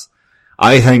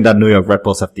I think that New York Red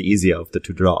Bulls have the easier of the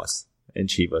 2 draws in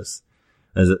Chivas.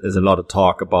 There's a lot of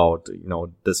talk about,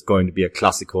 this going to be a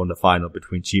Clásico in the final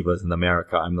between Chivas and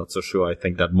America. I'm not so sure. I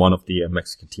think that one of the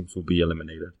Mexican teams will be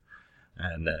eliminated,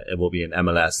 and it will be an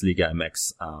MLS Liga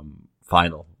MX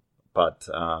final. But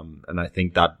and I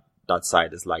think that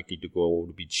side is likely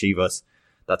to be Chivas.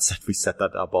 That said, we said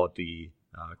that about the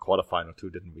quarterfinal too,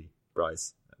 didn't we,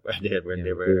 Bryce? When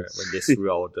they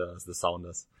threw out the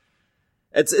Sounders.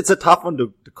 It's a tough one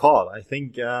to call. I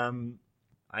think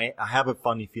I have a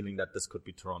funny feeling that this could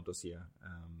be Toronto's year.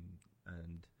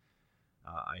 And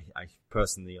I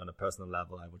personally, on a personal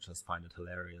level, I would just find it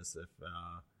hilarious if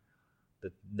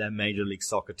the Major League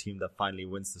Soccer team that finally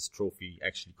wins this trophy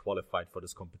actually qualified for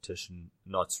this competition,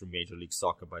 not through Major League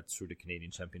Soccer, but through the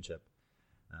Canadian Championship.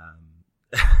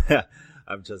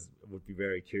 Would be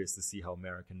very curious to see how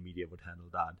American media would handle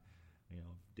that.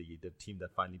 The team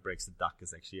that finally breaks the duck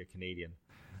is actually a Canadian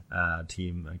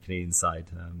team, a Canadian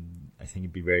side. I think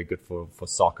it'd be very good for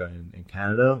soccer in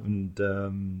Canada, and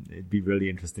it'd be really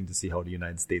interesting to see how the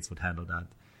United States would handle that.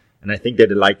 And I think they're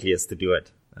the likeliest to do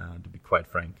it, to be quite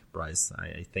frank, Bryce.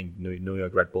 I think New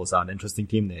York Red Bulls are an interesting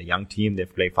team. They're a young team. They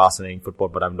play fascinating football,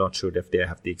 but I'm not sure if they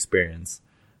have the experience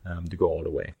to go all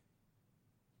the way.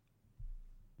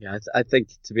 Yeah, I think,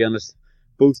 to be honest,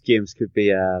 both games could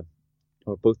be, or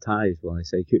both ties,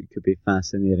 could be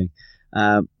fascinating.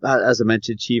 As I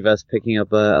mentioned, Chivas picking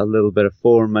up a little bit of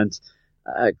form, and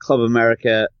Club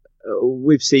America,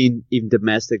 we've seen even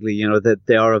domestically, that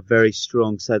they are a very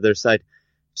strong side. Their side,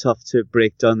 tough to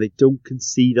break down. They don't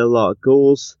concede a lot of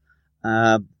goals.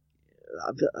 I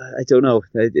don't know.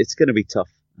 It's going to be tough.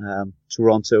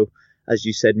 Toronto, as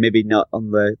you said, maybe not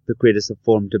on the greatest of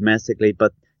form domestically,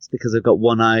 but it's because they've got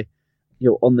one eye,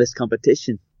 on this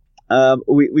competition.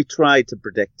 We tried to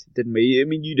predict, didn't we? I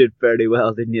mean, you did fairly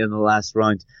well, didn't you, in the last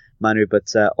round, Manu?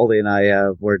 But Ollie and I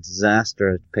were a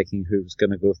disaster at picking who was going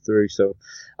to go through. So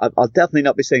I'll definitely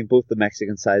not be saying both the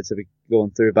Mexican sides will be going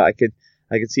through, but I could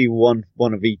see one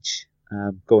of each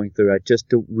going through. I just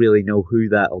don't really know who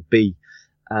that'll be.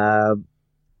 I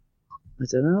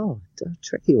don't know. It's a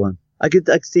tricky one. I could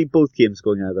see both games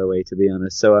going out their way, to be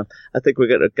honest. So I think we're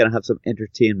going to have some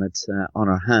entertainment on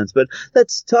our hands. But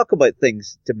let's talk about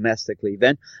things domestically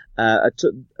then. I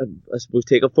suppose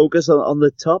take a focus on the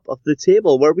top of the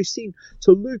table, where we've seen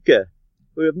Toluca,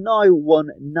 who have now won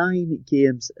 9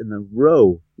 games in a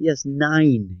row. Yes,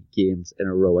 9 games in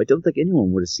a row. I don't think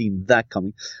anyone would have seen that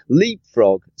coming.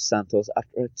 Leapfrog Santos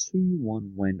after a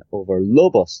 2-1 win over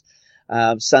Lobos.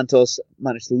 Santos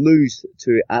managed to lose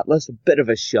to Atlas. A bit of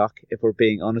a shock, if we're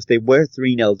being honest. They were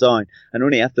 3-0 down, and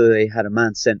only after they had a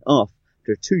man sent off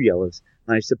after 2 yellows,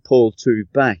 managed to pull 2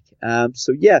 back.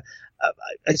 So yeah,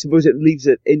 I suppose it leaves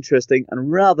it interesting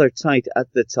and rather tight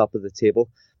at the top of the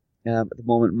table at the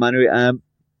moment. Manu,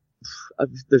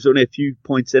 there's only a few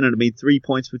points in it. I mean, 3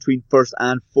 points between first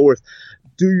and fourth.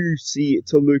 Do you see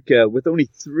Toluca with only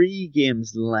 3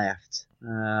 games left?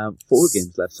 4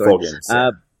 games left, sorry. 4 games,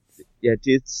 yeah,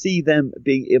 do you see them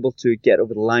being able to get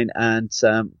over the line and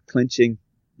clinching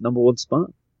number 1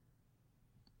 spot?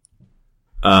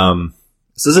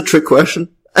 Is this a trick question?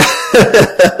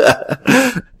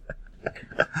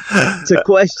 It's a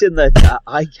question that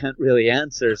I can't really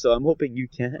answer, so I'm hoping you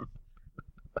can.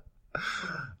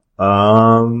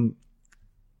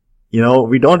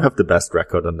 We don't have the best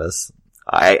record on this.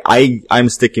 I'm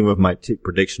sticking with my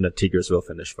prediction that Tigres will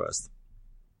finish first.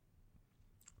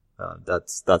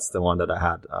 That's the one that I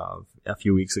had a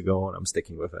few weeks ago, and I'm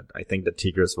sticking with it. I think the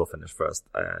Tigres will finish first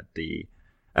at the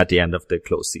end of the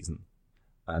close season,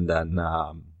 and then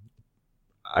I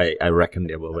reckon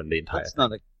they will win the entire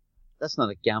thing. That's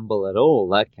not a gamble at all,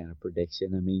 that kind of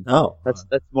prediction. I mean, that's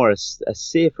more a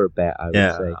safer bet, I would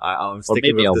say. I'm or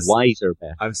maybe a wiser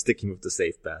bet. I'm sticking with the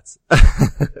safe bets.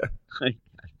 I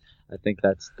think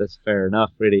that's fair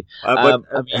enough, really.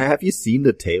 Have you seen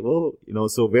the table?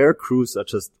 So Veracruz are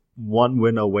just 1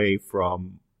 win away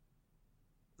from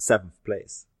 7th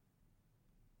place.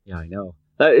 Yeah, I know.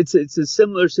 It's a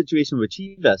similar situation with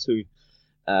Chivas, who,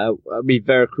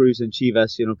 Veracruz and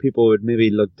Chivas, people would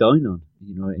maybe look down on,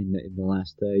 in the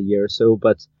last year or so,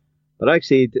 but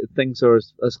actually things are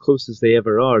as close as they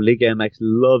ever are. Liga MX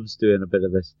loves doing a bit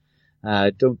of this,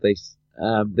 don't they?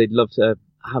 They'd love to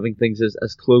having things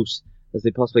as close as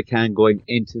they possibly can going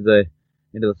into the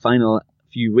final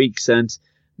few weeks, and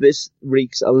this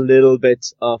reeks a little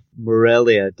bit of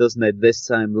Morelia, doesn't it? This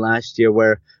time last year,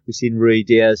 where we've seen Rui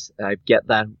Diaz get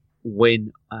that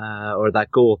win or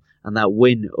that goal and that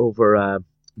win over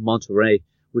Monterrey,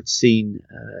 which seen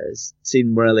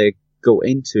Morelia go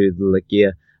into the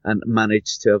Liga and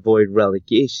manage to avoid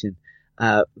relegation.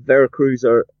 Veracruz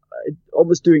are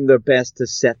almost doing their best to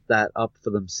set that up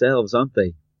for themselves, aren't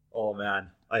they? Oh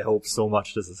man, I hope so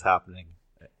much this is happening.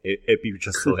 It'd be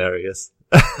just hilarious.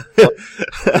 Well,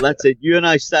 that's it. You and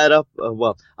I sat up.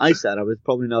 I sat up. It's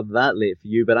probably not that late for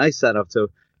you, but I sat up to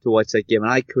watch that game,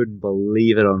 and I couldn't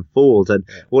believe it unfold. And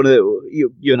one of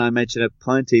you and I mentioned it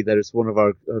plenty that it's one of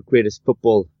our greatest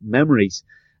football memories.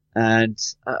 And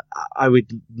I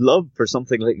would love for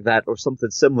something like that or something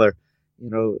similar,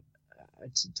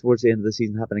 towards the end of the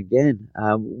season happen again.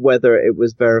 Whether it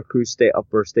was Veracruz stay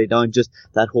up or stay down, just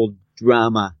that whole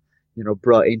drama,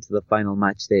 brought into the final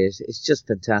match day. It's just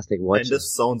fantastic watching. And this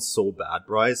sounds so bad,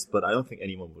 Bryce, but I don't think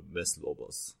anyone would miss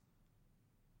Lobos.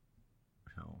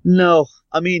 No,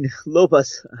 I mean,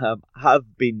 Lobos have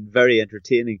been very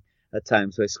entertaining at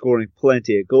times by scoring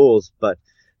plenty of goals, but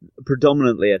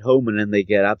predominantly at home, and then they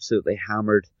get absolutely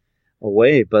hammered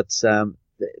away. But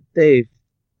their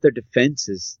defense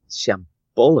is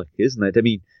shambolic, isn't it? I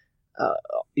mean,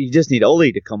 you just need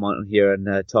Ollie to come on here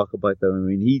and talk about them. I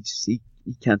mean, he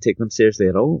can't take them seriously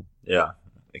at all. Yeah,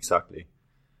 exactly.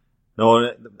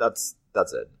 No, that's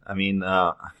it. I mean,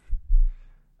 I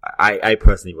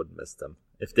personally wouldn't miss them.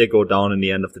 If they go down in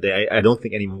the end of the day, I don't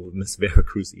think anyone would miss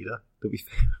Veracruz either, to be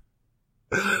fair.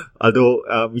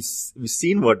 Although, we've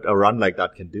seen what a run like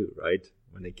that can do, right?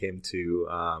 When they came to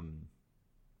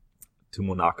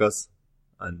Monarcas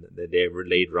and their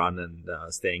late run and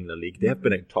staying in the league, they have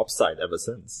been a top side ever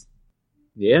since.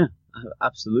 Yeah,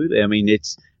 absolutely. I mean,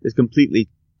 it's completely,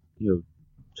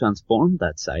 transformed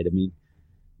that side. I mean,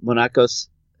 Monarcas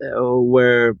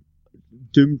were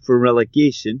doomed for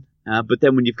relegation, but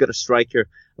then when you've got a striker,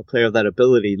 a player of that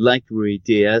ability like Rui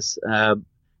Diaz,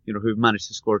 who managed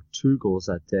to score 2 goals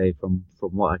that day from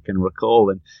what I can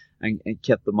recall and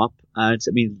kept them up. And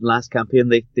I mean, last campaign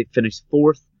they finished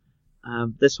 4th.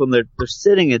 This one they're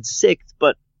sitting at 6th,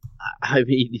 but I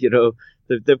mean,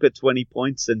 they've got 20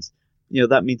 points, and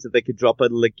that means that they could drop out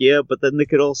of Liga, but then they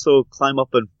could also climb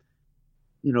up and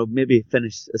maybe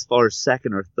finish as far as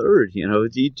 2nd or 3rd.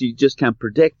 You just can't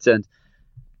predict. And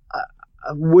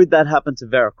would that happen to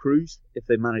Veracruz if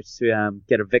they managed to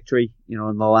get a victory,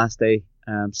 on the last day,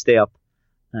 stay up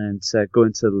and go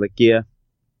into the Liga?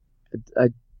 I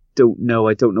don't know.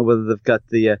 I don't know whether they've got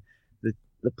the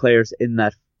players in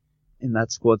that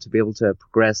squad to be able to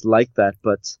progress like that.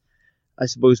 But I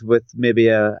suppose with maybe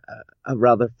a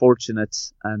rather fortunate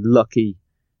and lucky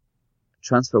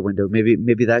transfer window,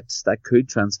 maybe that could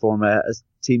transform a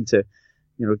team to,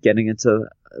 getting into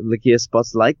Liga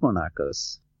spots like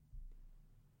Monaco's.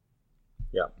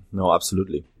 Yeah, no,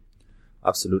 absolutely.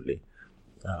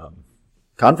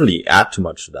 Can't really add too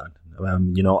much to that.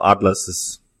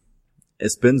 Atlas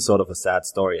it's been sort of a sad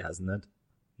story, hasn't it?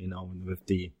 With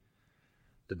the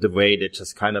way they've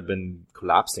just kind of been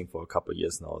collapsing for a couple of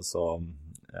years now. So,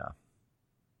 yeah.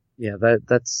 Yeah,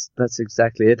 that's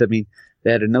exactly it. I mean,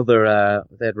 they had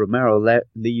Romero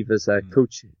leave as a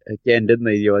coach again, didn't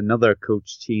they? Another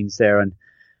coach change there, and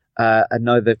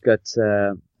now they've got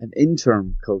an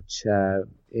interim coach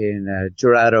in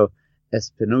Gerardo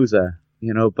Espinosa.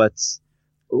 But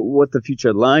what the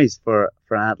future lies for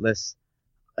Atlas,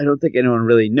 I don't think anyone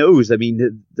really knows. I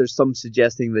mean, there's some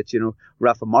suggesting that,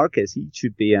 Rafa Marquez, he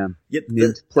should be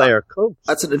named player coach.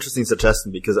 That's an interesting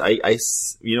suggestion because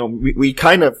we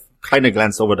kind of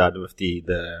glanced over that with the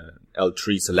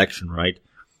L3 selection, right?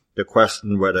 The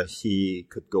question whether he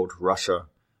could go to Russia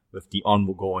with the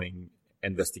ongoing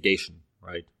investigation,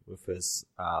 right? With his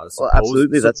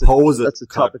absolutely, that's a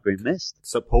topic we missed.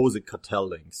 Supposed cartel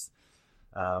links.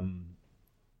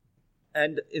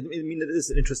 And it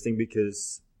is interesting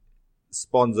because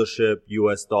sponsorship,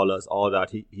 US dollars, all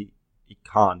that, he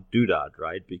can't do that,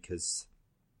 right? Because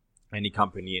any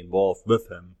company involved with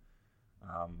him,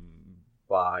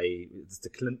 it's the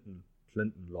Clinton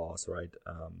laws, right?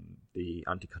 The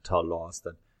anti-cartel laws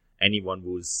that anyone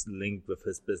who's linked with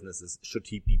his businesses, should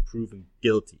he be proven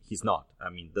guilty? He's not. I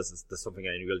mean, this is something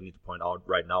I really need to point out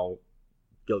right now.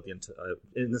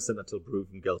 Innocent until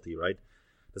proven guilty, right?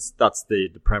 That's the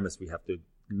premise we have to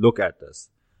look at this.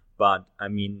 But I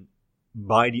mean,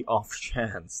 by the off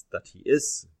chance that he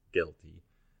is guilty,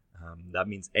 that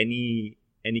means any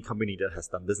company that has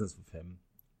done business with him,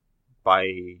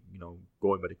 by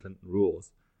going by the Clinton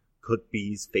rules, could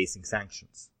be facing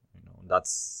sanctions.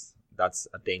 That's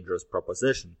a dangerous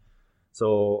proposition.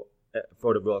 So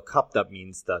for the World Cup, that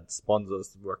means that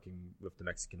sponsors working with the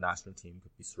Mexican national team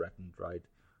could be threatened, right?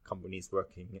 Companies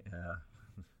working,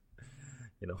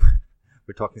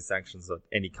 we're talking sanctions that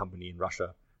any company in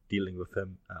Russia dealing with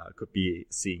him could be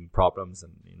seeing problems,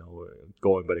 and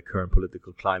going by the current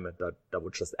political climate, that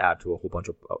would just add to a whole bunch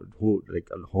of a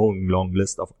whole long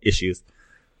list of issues.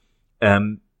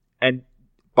 And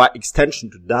by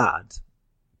extension to that,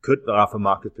 could Rafa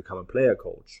Marquez become a player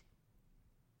coach?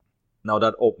 Now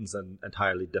that opens an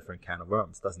entirely different can of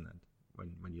worms, doesn't it?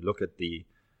 When you look at the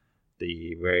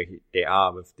where they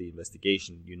are with the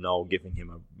investigation, giving him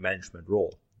a management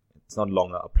role. It's not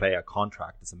longer a player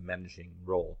contract; it's a managing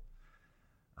role.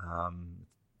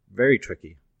 Very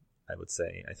tricky, I would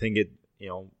say. I think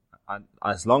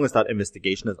as long as that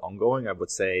investigation is ongoing, I would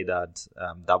say that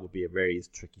that would be a very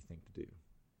tricky thing to do.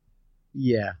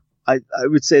 Yeah, I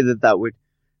would say that would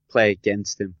play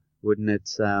against him, wouldn't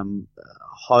it?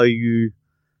 How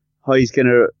he's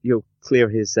gonna clear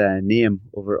his name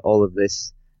over all of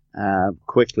this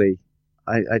quickly.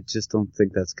 I just don't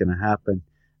think that's gonna happen.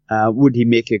 Would he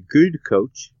make a good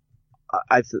coach?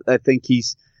 I think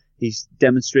he's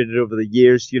demonstrated over the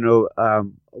years,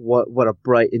 what a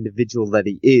bright individual that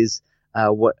he is,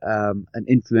 what an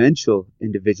influential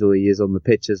individual he is on the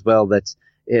pitch as well. That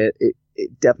it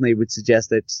definitely would suggest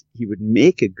that he would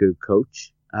make a good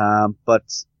coach.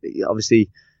 But obviously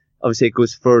it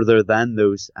goes further than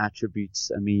those attributes.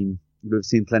 I mean, we've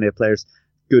seen plenty of players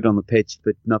good on the pitch,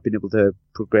 but not being able to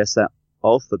progress that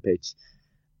off the pitch.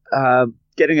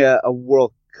 Getting a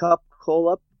World Cup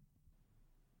call-up,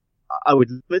 I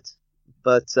would love it,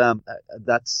 but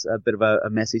that's a bit of a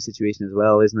messy situation as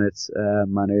well, isn't it,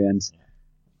 Manu? And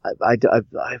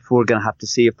if we're going to have to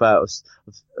see if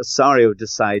Osorio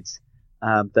decides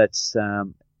that's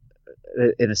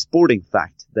in a sporting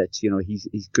fact that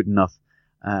he's good enough,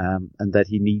 and that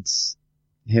he needs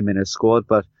him in his squad.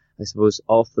 But I suppose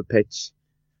off the pitch,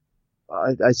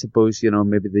 I suppose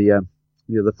maybe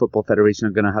the Football Federation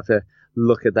are going to have to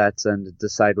look at that and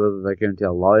decide whether they're going to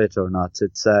allow it or not.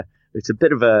 It's a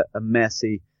bit of a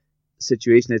messy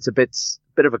situation. It's a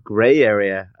bit of a grey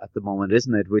area at the moment,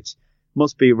 isn't it? Which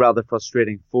must be rather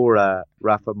frustrating for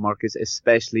Rafa Marquez,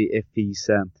 especially if he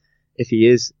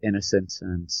is innocent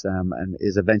and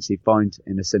is eventually found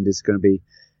innocent. It's going to be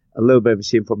a little bit of a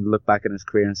shame for him to look back in his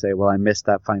career and say, well, I missed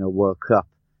that final World Cup,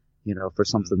 for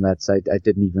something that I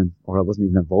didn't even, or I wasn't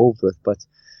even involved with. But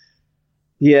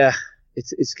yeah,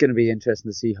 it's going to be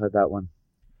interesting to see how that one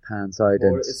pans out.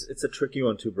 Well, it's a tricky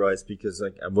one too, Bryce, because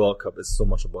like a World Cup is so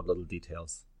much about little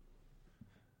details.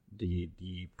 The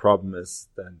problem is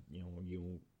that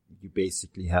you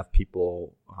basically have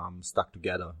people stuck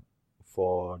together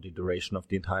for the duration of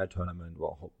the entire tournament.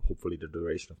 Well, hopefully the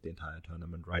duration of the entire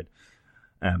tournament, right?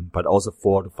 But also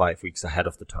 4 to 5 weeks ahead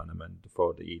of the tournament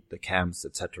for the camps,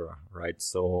 etc. Right?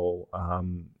 So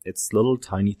it's little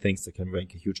tiny things that can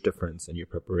make a huge difference in your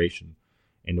preparation,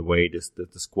 in the way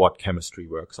the squad chemistry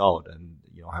works out. And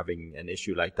having an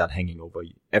issue like that hanging over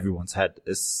everyone's head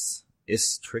is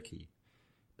tricky.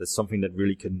 That's something that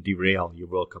really can derail your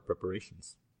World Cup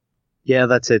preparations. Yeah,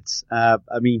 that's it. I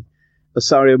mean,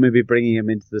 Osorio maybe bringing him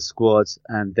into the squad,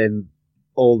 and then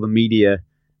all the media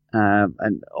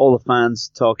and all the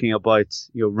fans talking about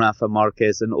Rafa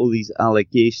Marquez and all these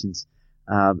allegations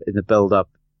in the build-up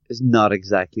is not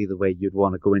exactly the way you'd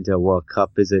want to go into a World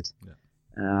Cup, is it?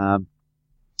 Yeah.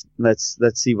 Let's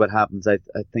see what happens. I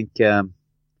think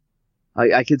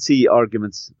I could see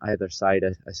arguments either side,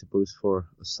 I suppose, for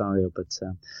Osorio, but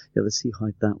let's see how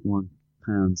that one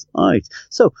pans out.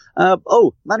 So,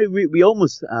 Manu, we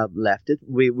almost left it.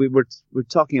 We were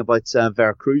talking about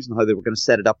Veracruz and how they were going to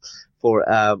set it up for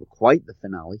quite the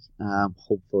finale,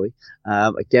 hopefully.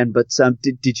 Again, but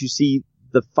did you see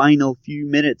the final few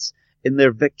minutes in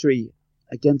their victory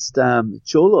against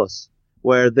Xolos,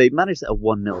 where they managed a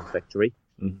 1-0 victory?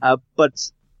 Mm-hmm.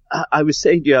 But I was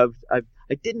saying to you, I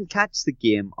didn't catch the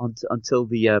game until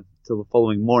the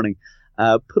following morning.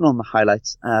 Put on the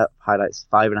highlights. Highlights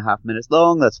 5.5 minutes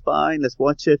long. That's fine. Let's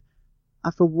watch it.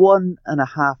 After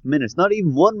 1.5 minutes, not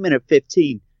even 1 minute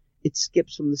 15, it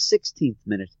skips from the 16th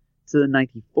minute to the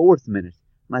 94th minute.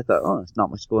 And I thought, there's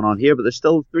not much going on here, but there's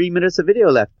still 3 minutes of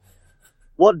video left.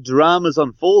 What dramas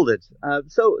unfolded.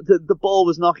 So the ball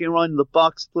was knocking around in the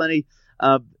box plenty.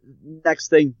 Next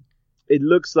thing, it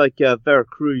looks like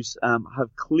Veracruz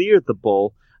have cleared the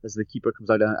ball as the keeper comes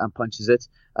out and punches it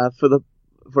for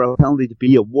a penalty to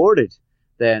be awarded.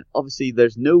 Then obviously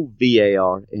there's no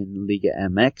VAR in Liga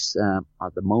MX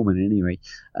at the moment anyway,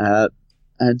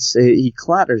 and so he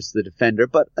clatters the defender.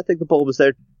 But I think the ball was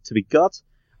there to be got.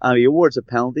 He awards a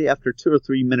penalty after 2 or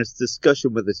 3 minutes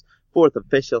discussion with his fourth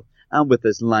official and with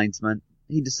his linesman.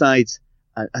 He decides,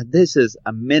 and this is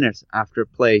a minute after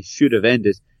play should have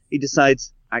ended, he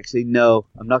decides, actually, no,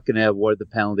 I'm not going to award the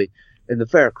penalty. And the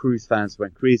Veracruz fans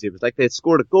went crazy. It was like they had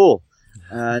scored a goal.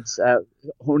 And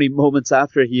only moments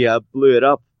after he blew it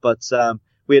up. But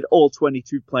we had all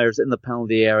 22 players in the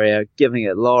penalty area giving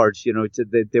it large.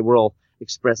 They were all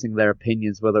expressing their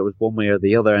opinions, whether it was one way or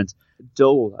the other. And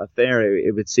dull affair,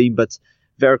 it would seem. But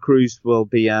Veracruz will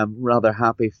be rather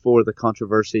happy for the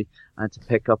controversy and to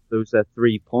pick up those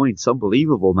 3 points.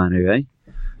 Unbelievable, Manu, eh?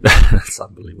 That's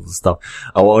unbelievable stuff.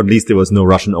 Or at least there was no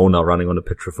Russian owner running on the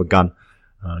pitch with a gun.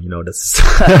 That's...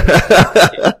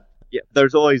 Yeah,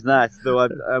 there's always that, though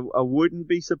I wouldn't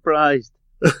be surprised.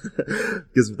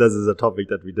 Because this is a topic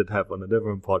that we did have on a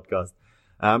different podcast.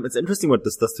 It's interesting what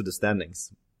this does to the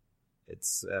standings.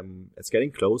 It's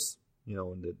getting close, in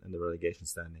the relegation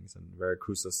standings. And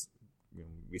Veracruz is,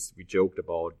 we joked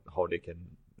about how they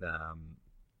can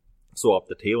sew up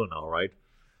the table now, right?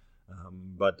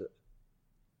 But to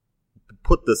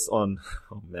put this on,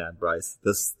 oh man, Bryce,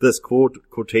 this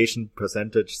quotation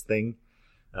percentage thing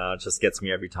just gets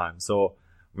me every time. So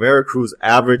Veracruz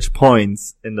average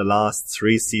points in the last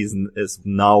 3 seasons is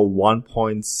now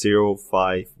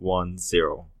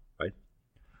 1.0510, right?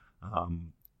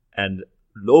 And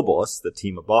Lobos, the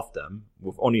team above them,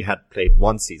 we've only had played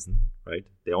 1 season, right?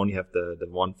 They only have the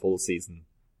 1 full season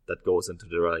that goes into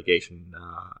the relegation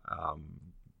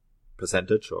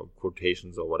percentage or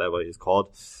quotations or whatever it's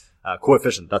called.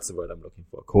 Coefficient, that's the word I'm looking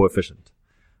for. Coefficient.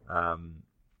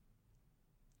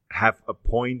 Have a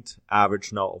point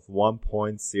average now of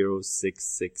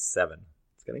 1.0667.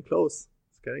 It's getting close.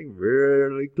 It's getting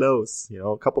really close.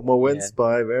 A couple more wins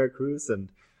by Veracruz,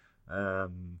 and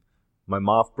my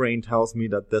math brain tells me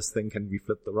that this thing can be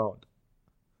flipped around.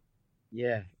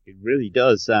 Yeah, it really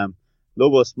does.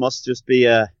 Lobos must be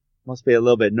a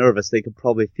little bit nervous. They could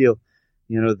probably feel,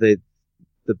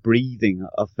 the breathing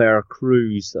of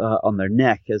Veracruz on their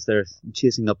neck as they're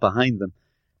chasing up behind them.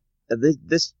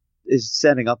 This is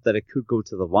setting up that it could go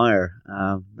to the wire.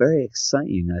 Very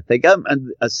exciting, I think.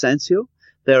 And Asensio,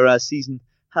 their season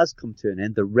has come to an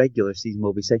end. The regular season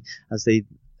will be saying, as they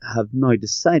have now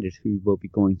decided who will be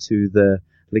going to the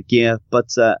Liga.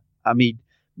 But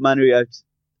Manu,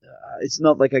 it's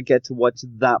not like I get to watch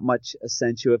that much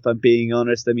Asensio, if I'm being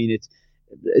honest. I mean,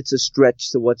 it's a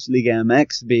stretch to watch Liga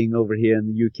MX being over here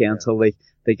in the UK until they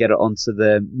get it onto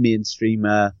the mainstream,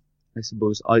 I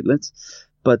suppose, outlets.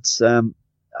 But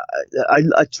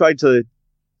I tried to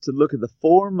look at the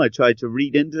form. I tried to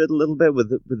read into it a little bit with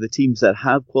the teams that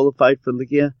have qualified for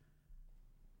Liga.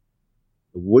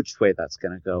 which way that's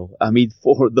going to go. I mean,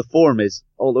 the form is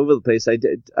all over the place. I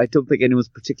don't think anyone's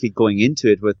particularly going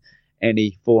into it with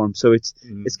any form. So it's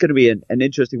going to be an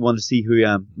interesting one to see who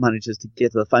manages to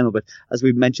get to the final. But as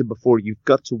we mentioned before, you've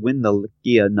got to win the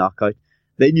Ligia knockout.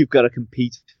 Then you've got to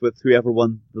compete with whoever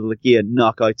won the Ligia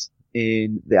knockouts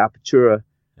in the Apertura.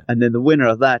 And then the winner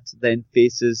of that then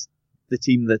faces the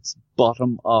team that's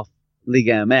bottom of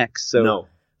Liga MX. So no.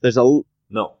 There's a...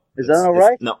 No. Is that all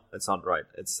right? No, it's not right.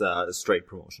 It's a straight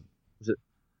promotion. Is it?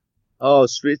 Oh,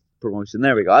 straight promotion.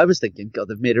 There we go. I was thinking, God,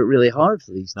 they've made it really hard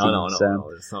for these teams. No,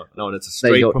 it's not. No, it's a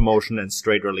straight promotion and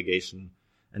straight relegation.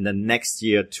 And then next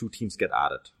year, 2 teams get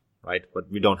added, right? But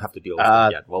we don't have to deal with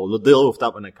that yet. Well, we'll deal with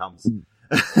that when it comes.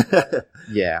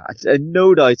 Yeah,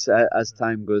 no doubt as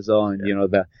time goes on, you know,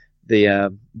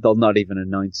 they'll not even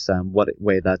announce what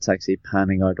way that's actually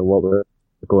panning out or what we're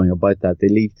going about that.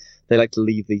 They like to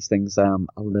leave these things a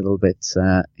little bit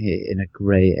in a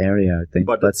grey area, I think.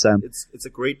 But it's a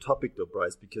great topic though,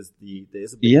 Bryce, because there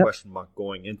is a big question mark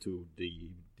going into the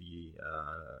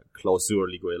Clausura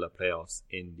Liguela playoffs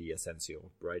in the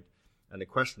Ascenso, right? And the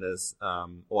question is,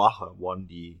 Oaxaca won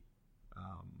the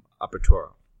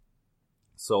Apertura,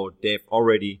 so they've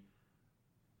already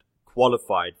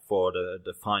qualified for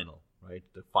the final, right?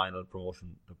 The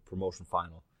promotion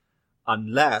final.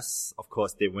 Unless, of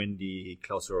course, they win the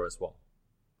Clausura as well.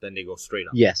 Then they go straight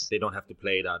up. Yes. They don't have to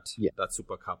play that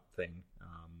Super Cup thing.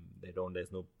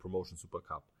 There's no promotion Super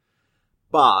Cup.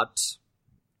 But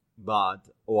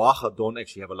Oaxaca don't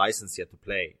actually have a license yet to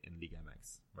play in Liga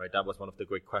MX, right? That was one of the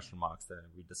great question marks that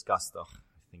we discussed, I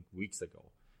think, weeks ago,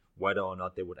 whether or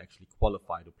not they would actually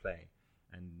qualify to play.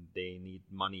 And they need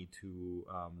money to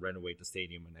renovate the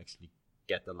stadium and actually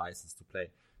get the license to play.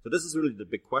 So this is really the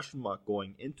big question mark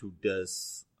going into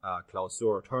this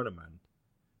Clausura tournament,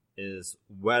 is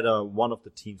whether one of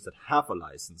the teams that have a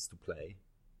license to play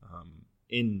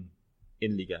in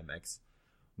Liga MX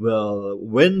will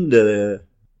win the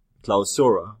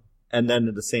Clausura and then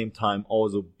at the same time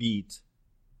also beat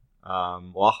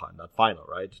Oaxaca in that final,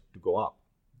 right, to go up.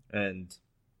 And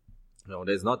you know,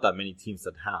 there's not that many teams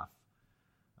that have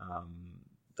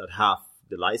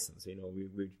the license. You know,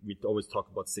 we always talk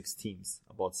about 6 teams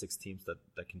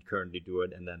that can currently do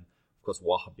it, and then of course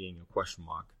Oaxaca being a question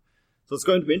mark. So it's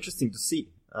going to be interesting to see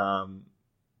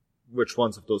which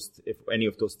ones of those, if any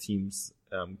of those teams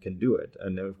can do it.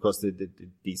 And of course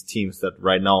these teams that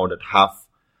right now that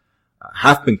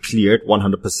have been cleared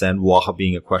 100%, Oaxaca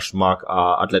being a question mark,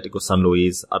 are Atlético San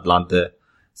Luis, Atlante,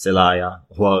 Celaya,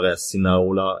 Juarez,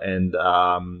 Sinaloa, and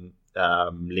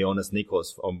Leones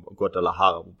Nicos from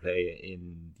Guadalajara who play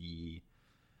in the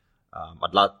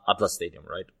Atlas Stadium,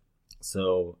 right?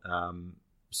 So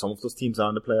some of those teams are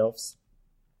in the playoffs,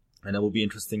 and it will be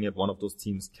interesting if one of those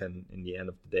teams can, in the end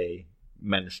of the day,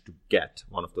 manage to get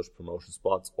one of those promotion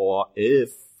spots, or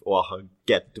if Oaxaca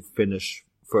get to finish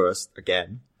first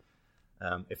again,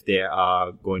 if they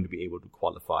are going to be able to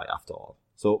qualify after all.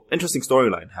 So interesting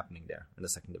storyline happening there in the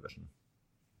second division.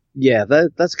 Yeah,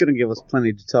 that's going to give us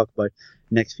plenty to talk about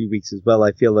next few weeks as well.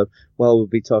 I feel that while we'll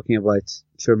be talking about,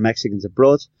 sure, Mexicans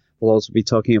abroad, we'll also be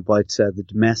talking about the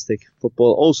domestic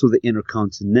football, also the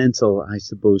intercontinental, I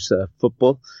suppose,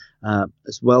 football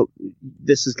as well.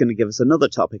 This is going to give us another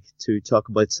topic to talk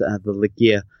about the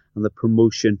Ligia and the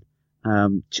promotion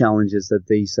challenges that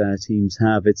these teams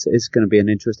have. It's going to be an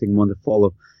interesting one to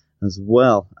follow as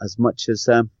well, as much as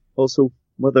also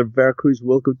whether Veracruz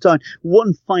will go down.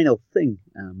 One final thing,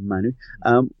 Manu.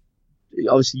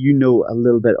 Obviously, you know a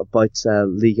little bit about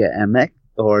Liga MX,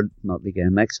 or not Liga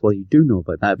MX. Well, you do know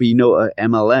about that, but you know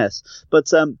MLS.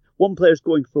 But one player's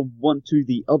going from one to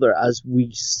the other as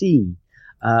we see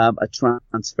a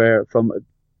transfer from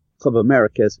Club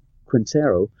America's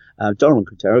Quintero, Darwin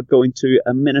Quintero, going to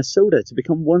Minnesota to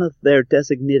become one of their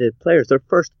designated players, their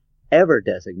first ever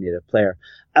designated player.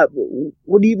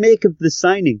 What do you make of the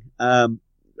signing?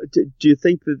 Do you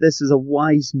think that this is a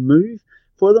wise move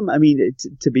for them? I mean,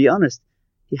 to be honest,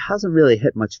 he hasn't really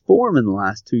hit much form in the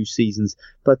last 2 seasons,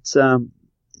 but,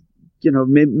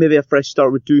 maybe a fresh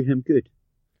start would do him good.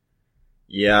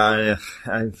 Yeah,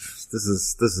 this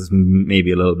is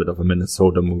maybe a little bit of a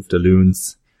Minnesota move. The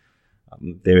Loons,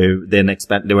 they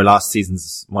were last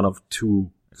season's one of 2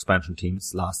 expansion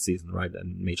teams last season, right,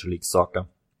 in Major League Soccer.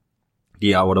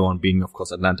 The other one being, of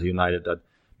course, Atlanta United, that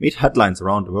made headlines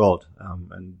around the world,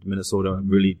 and Minnesota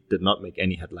really did not make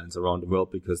any headlines around the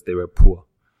world because they were poor,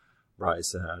 right?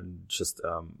 And just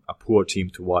a poor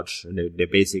team to watch. And they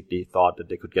basically thought that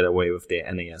they could get away with their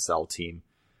NASL team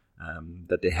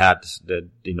that they had.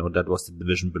 That was the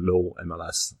division below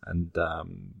MLS. And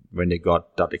when they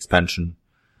got that expansion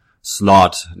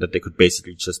slot that they could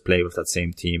basically just play with that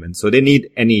same team. And so they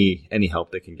need any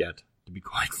help they can get, to be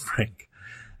quite frank.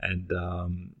 And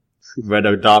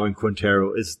whether Darwin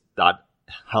Quintero is that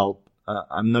help,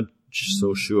 I'm not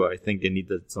so sure. I think they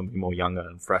needed something more younger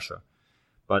and fresher.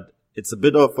 But it's a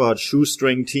bit of a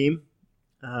shoestring team,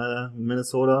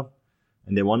 Minnesota.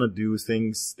 And they want to do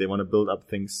things, they want to build up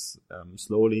things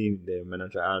slowly. Their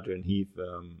manager, Adrian Heath,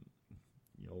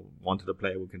 wanted a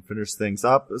player who can finish things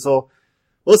up. So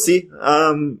we'll see.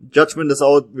 Judgment is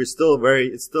out. It's still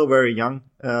very young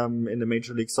in the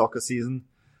Major League Soccer season.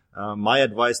 My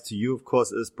advice to you, of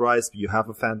course, is, Bryce, you have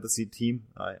a fantasy team,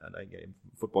 like a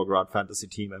Football Grad fantasy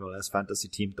team, MLS fantasy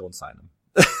team, don't sign them.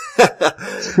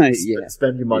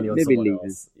 Spend your money on someone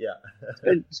else. Yeah.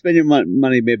 spend your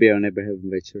money maybe on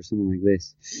Ibrahimovic or something like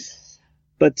this.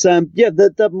 But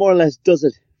that more or less does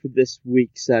it for this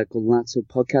week's Golazo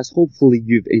podcast. Hopefully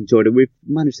you've enjoyed it. We've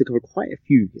managed to cover quite a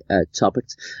few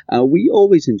topics. We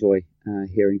always enjoy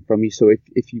hearing from you. So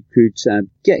if you could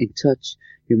get in touch,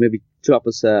 maybe drop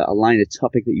us a line, a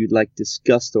topic that you'd like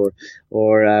discussed, or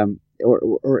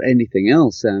anything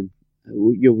else.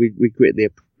 We greatly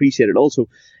appreciate it. Also,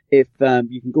 if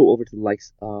you can go over to the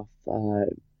likes of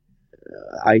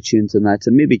iTunes and that,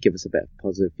 and maybe give us a bit of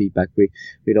positive feedback,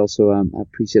 we'd also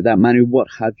appreciate that. Manu, what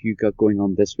have you got going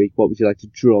on this week? What would you like to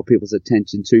draw people's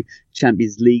attention to?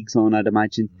 Champions League's on, I'd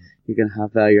imagine. You're going to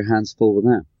have your hands full with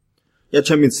that. Yeah,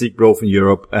 Champions League both in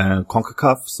Europe and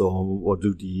CONCACAF. So we'll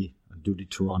do the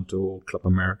Toronto Club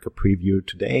America preview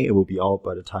today. It will be out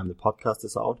by the time the podcast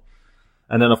is out.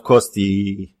 And then, of course,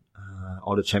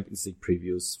 all the Champions League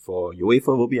previews for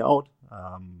UEFA will be out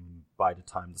by the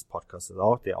time this podcast is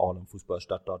out. They're all on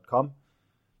fußballstadt.com.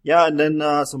 Yeah, and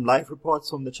then some live reports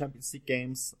from the Champions League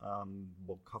games.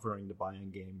 We're covering the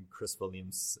Bayern game. Chris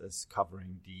Williams is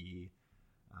covering the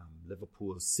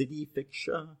Liverpool City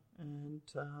fixture. And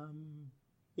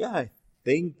I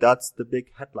think that's the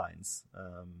big headlines.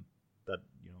 That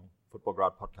Football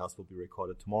Grad podcast will be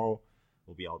recorded tomorrow.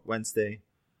 Will be out Wednesday.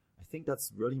 I think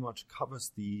that's really much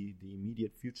covers the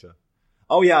immediate future.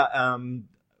 Oh yeah,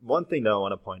 one thing that I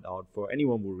want to point out for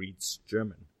anyone who reads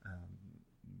German,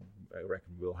 I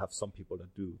reckon we'll have some people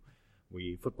that do.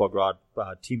 We Football Grad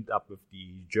teamed up with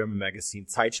the German magazine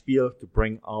Zeitspiel to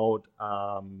bring out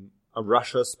a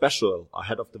Russia special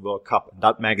ahead of the World Cup. And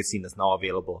that magazine is now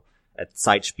available at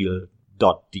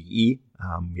zeitspiel.de.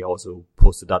 We also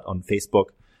posted that on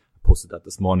Facebook. Posted that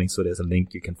this morning, so there's a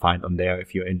link you can find on there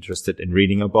if you're interested in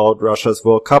reading about Russia's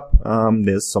World Cup.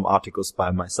 There's some articles by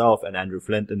myself and Andrew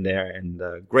Flint in there, and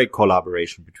a great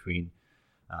collaboration between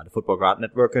the Football Grad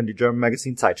Network and the German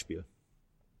magazine Zeitspiel.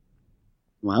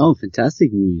 Wow,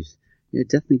 fantastic news. Yeah,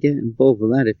 definitely get involved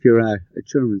with that if you're a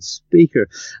German speaker.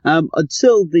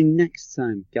 Until the next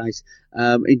time, guys,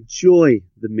 enjoy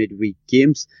the midweek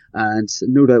games, and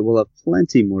no doubt we'll have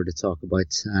plenty more to talk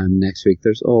about next week.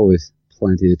 There's always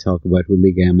plenty to talk about with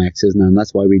Liga MX, isn't there? And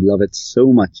that's why we love it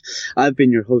so much. I've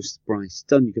been your host, Bryce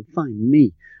Dunn. You can find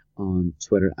me on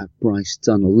Twitter at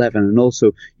BryceDunn11, and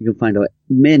also you can find out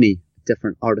many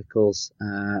different articles,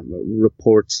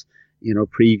 reports,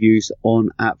 previews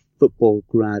on at Football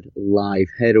Grad Live.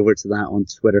 Head over to that on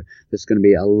Twitter. There's going to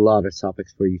be a lot of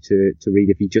topics for you to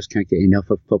read if you just can't get enough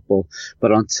of football.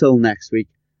 But until next week,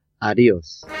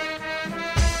 adios.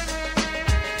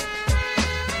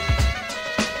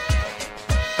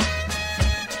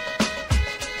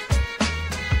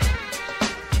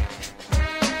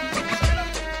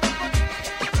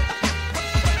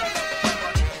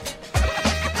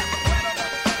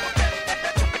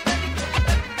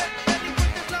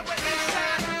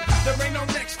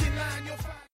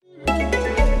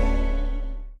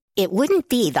 It wouldn't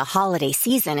be the holiday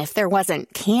season if there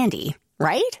wasn't candy,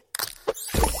 right?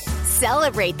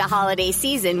 Celebrate the holiday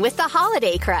season with the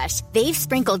Holiday Crush. They've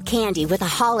sprinkled candy with a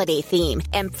holiday theme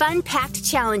and fun-packed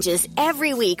challenges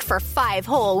every week for 5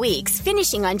 whole weeks,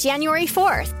 finishing on January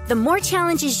 4th. The more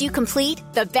challenges you complete,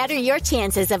 the better your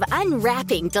chances of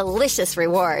unwrapping delicious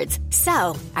rewards.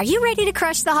 So, are you ready to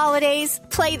crush the holidays?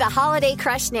 Play the Holiday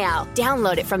Crush now.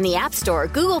 Download it from the App Store,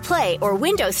 Google Play, or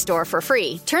Windows Store for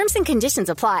free. Terms and conditions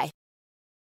apply.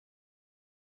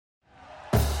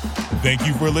 Thank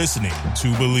you for listening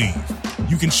to Believe.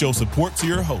 You can show support to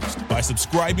your host by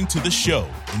subscribing to the show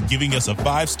and giving us a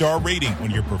 5-star rating on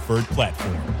your preferred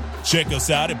platform. Check us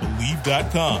out at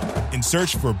Believe.com and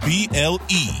search for BLEAV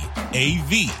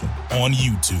on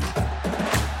YouTube.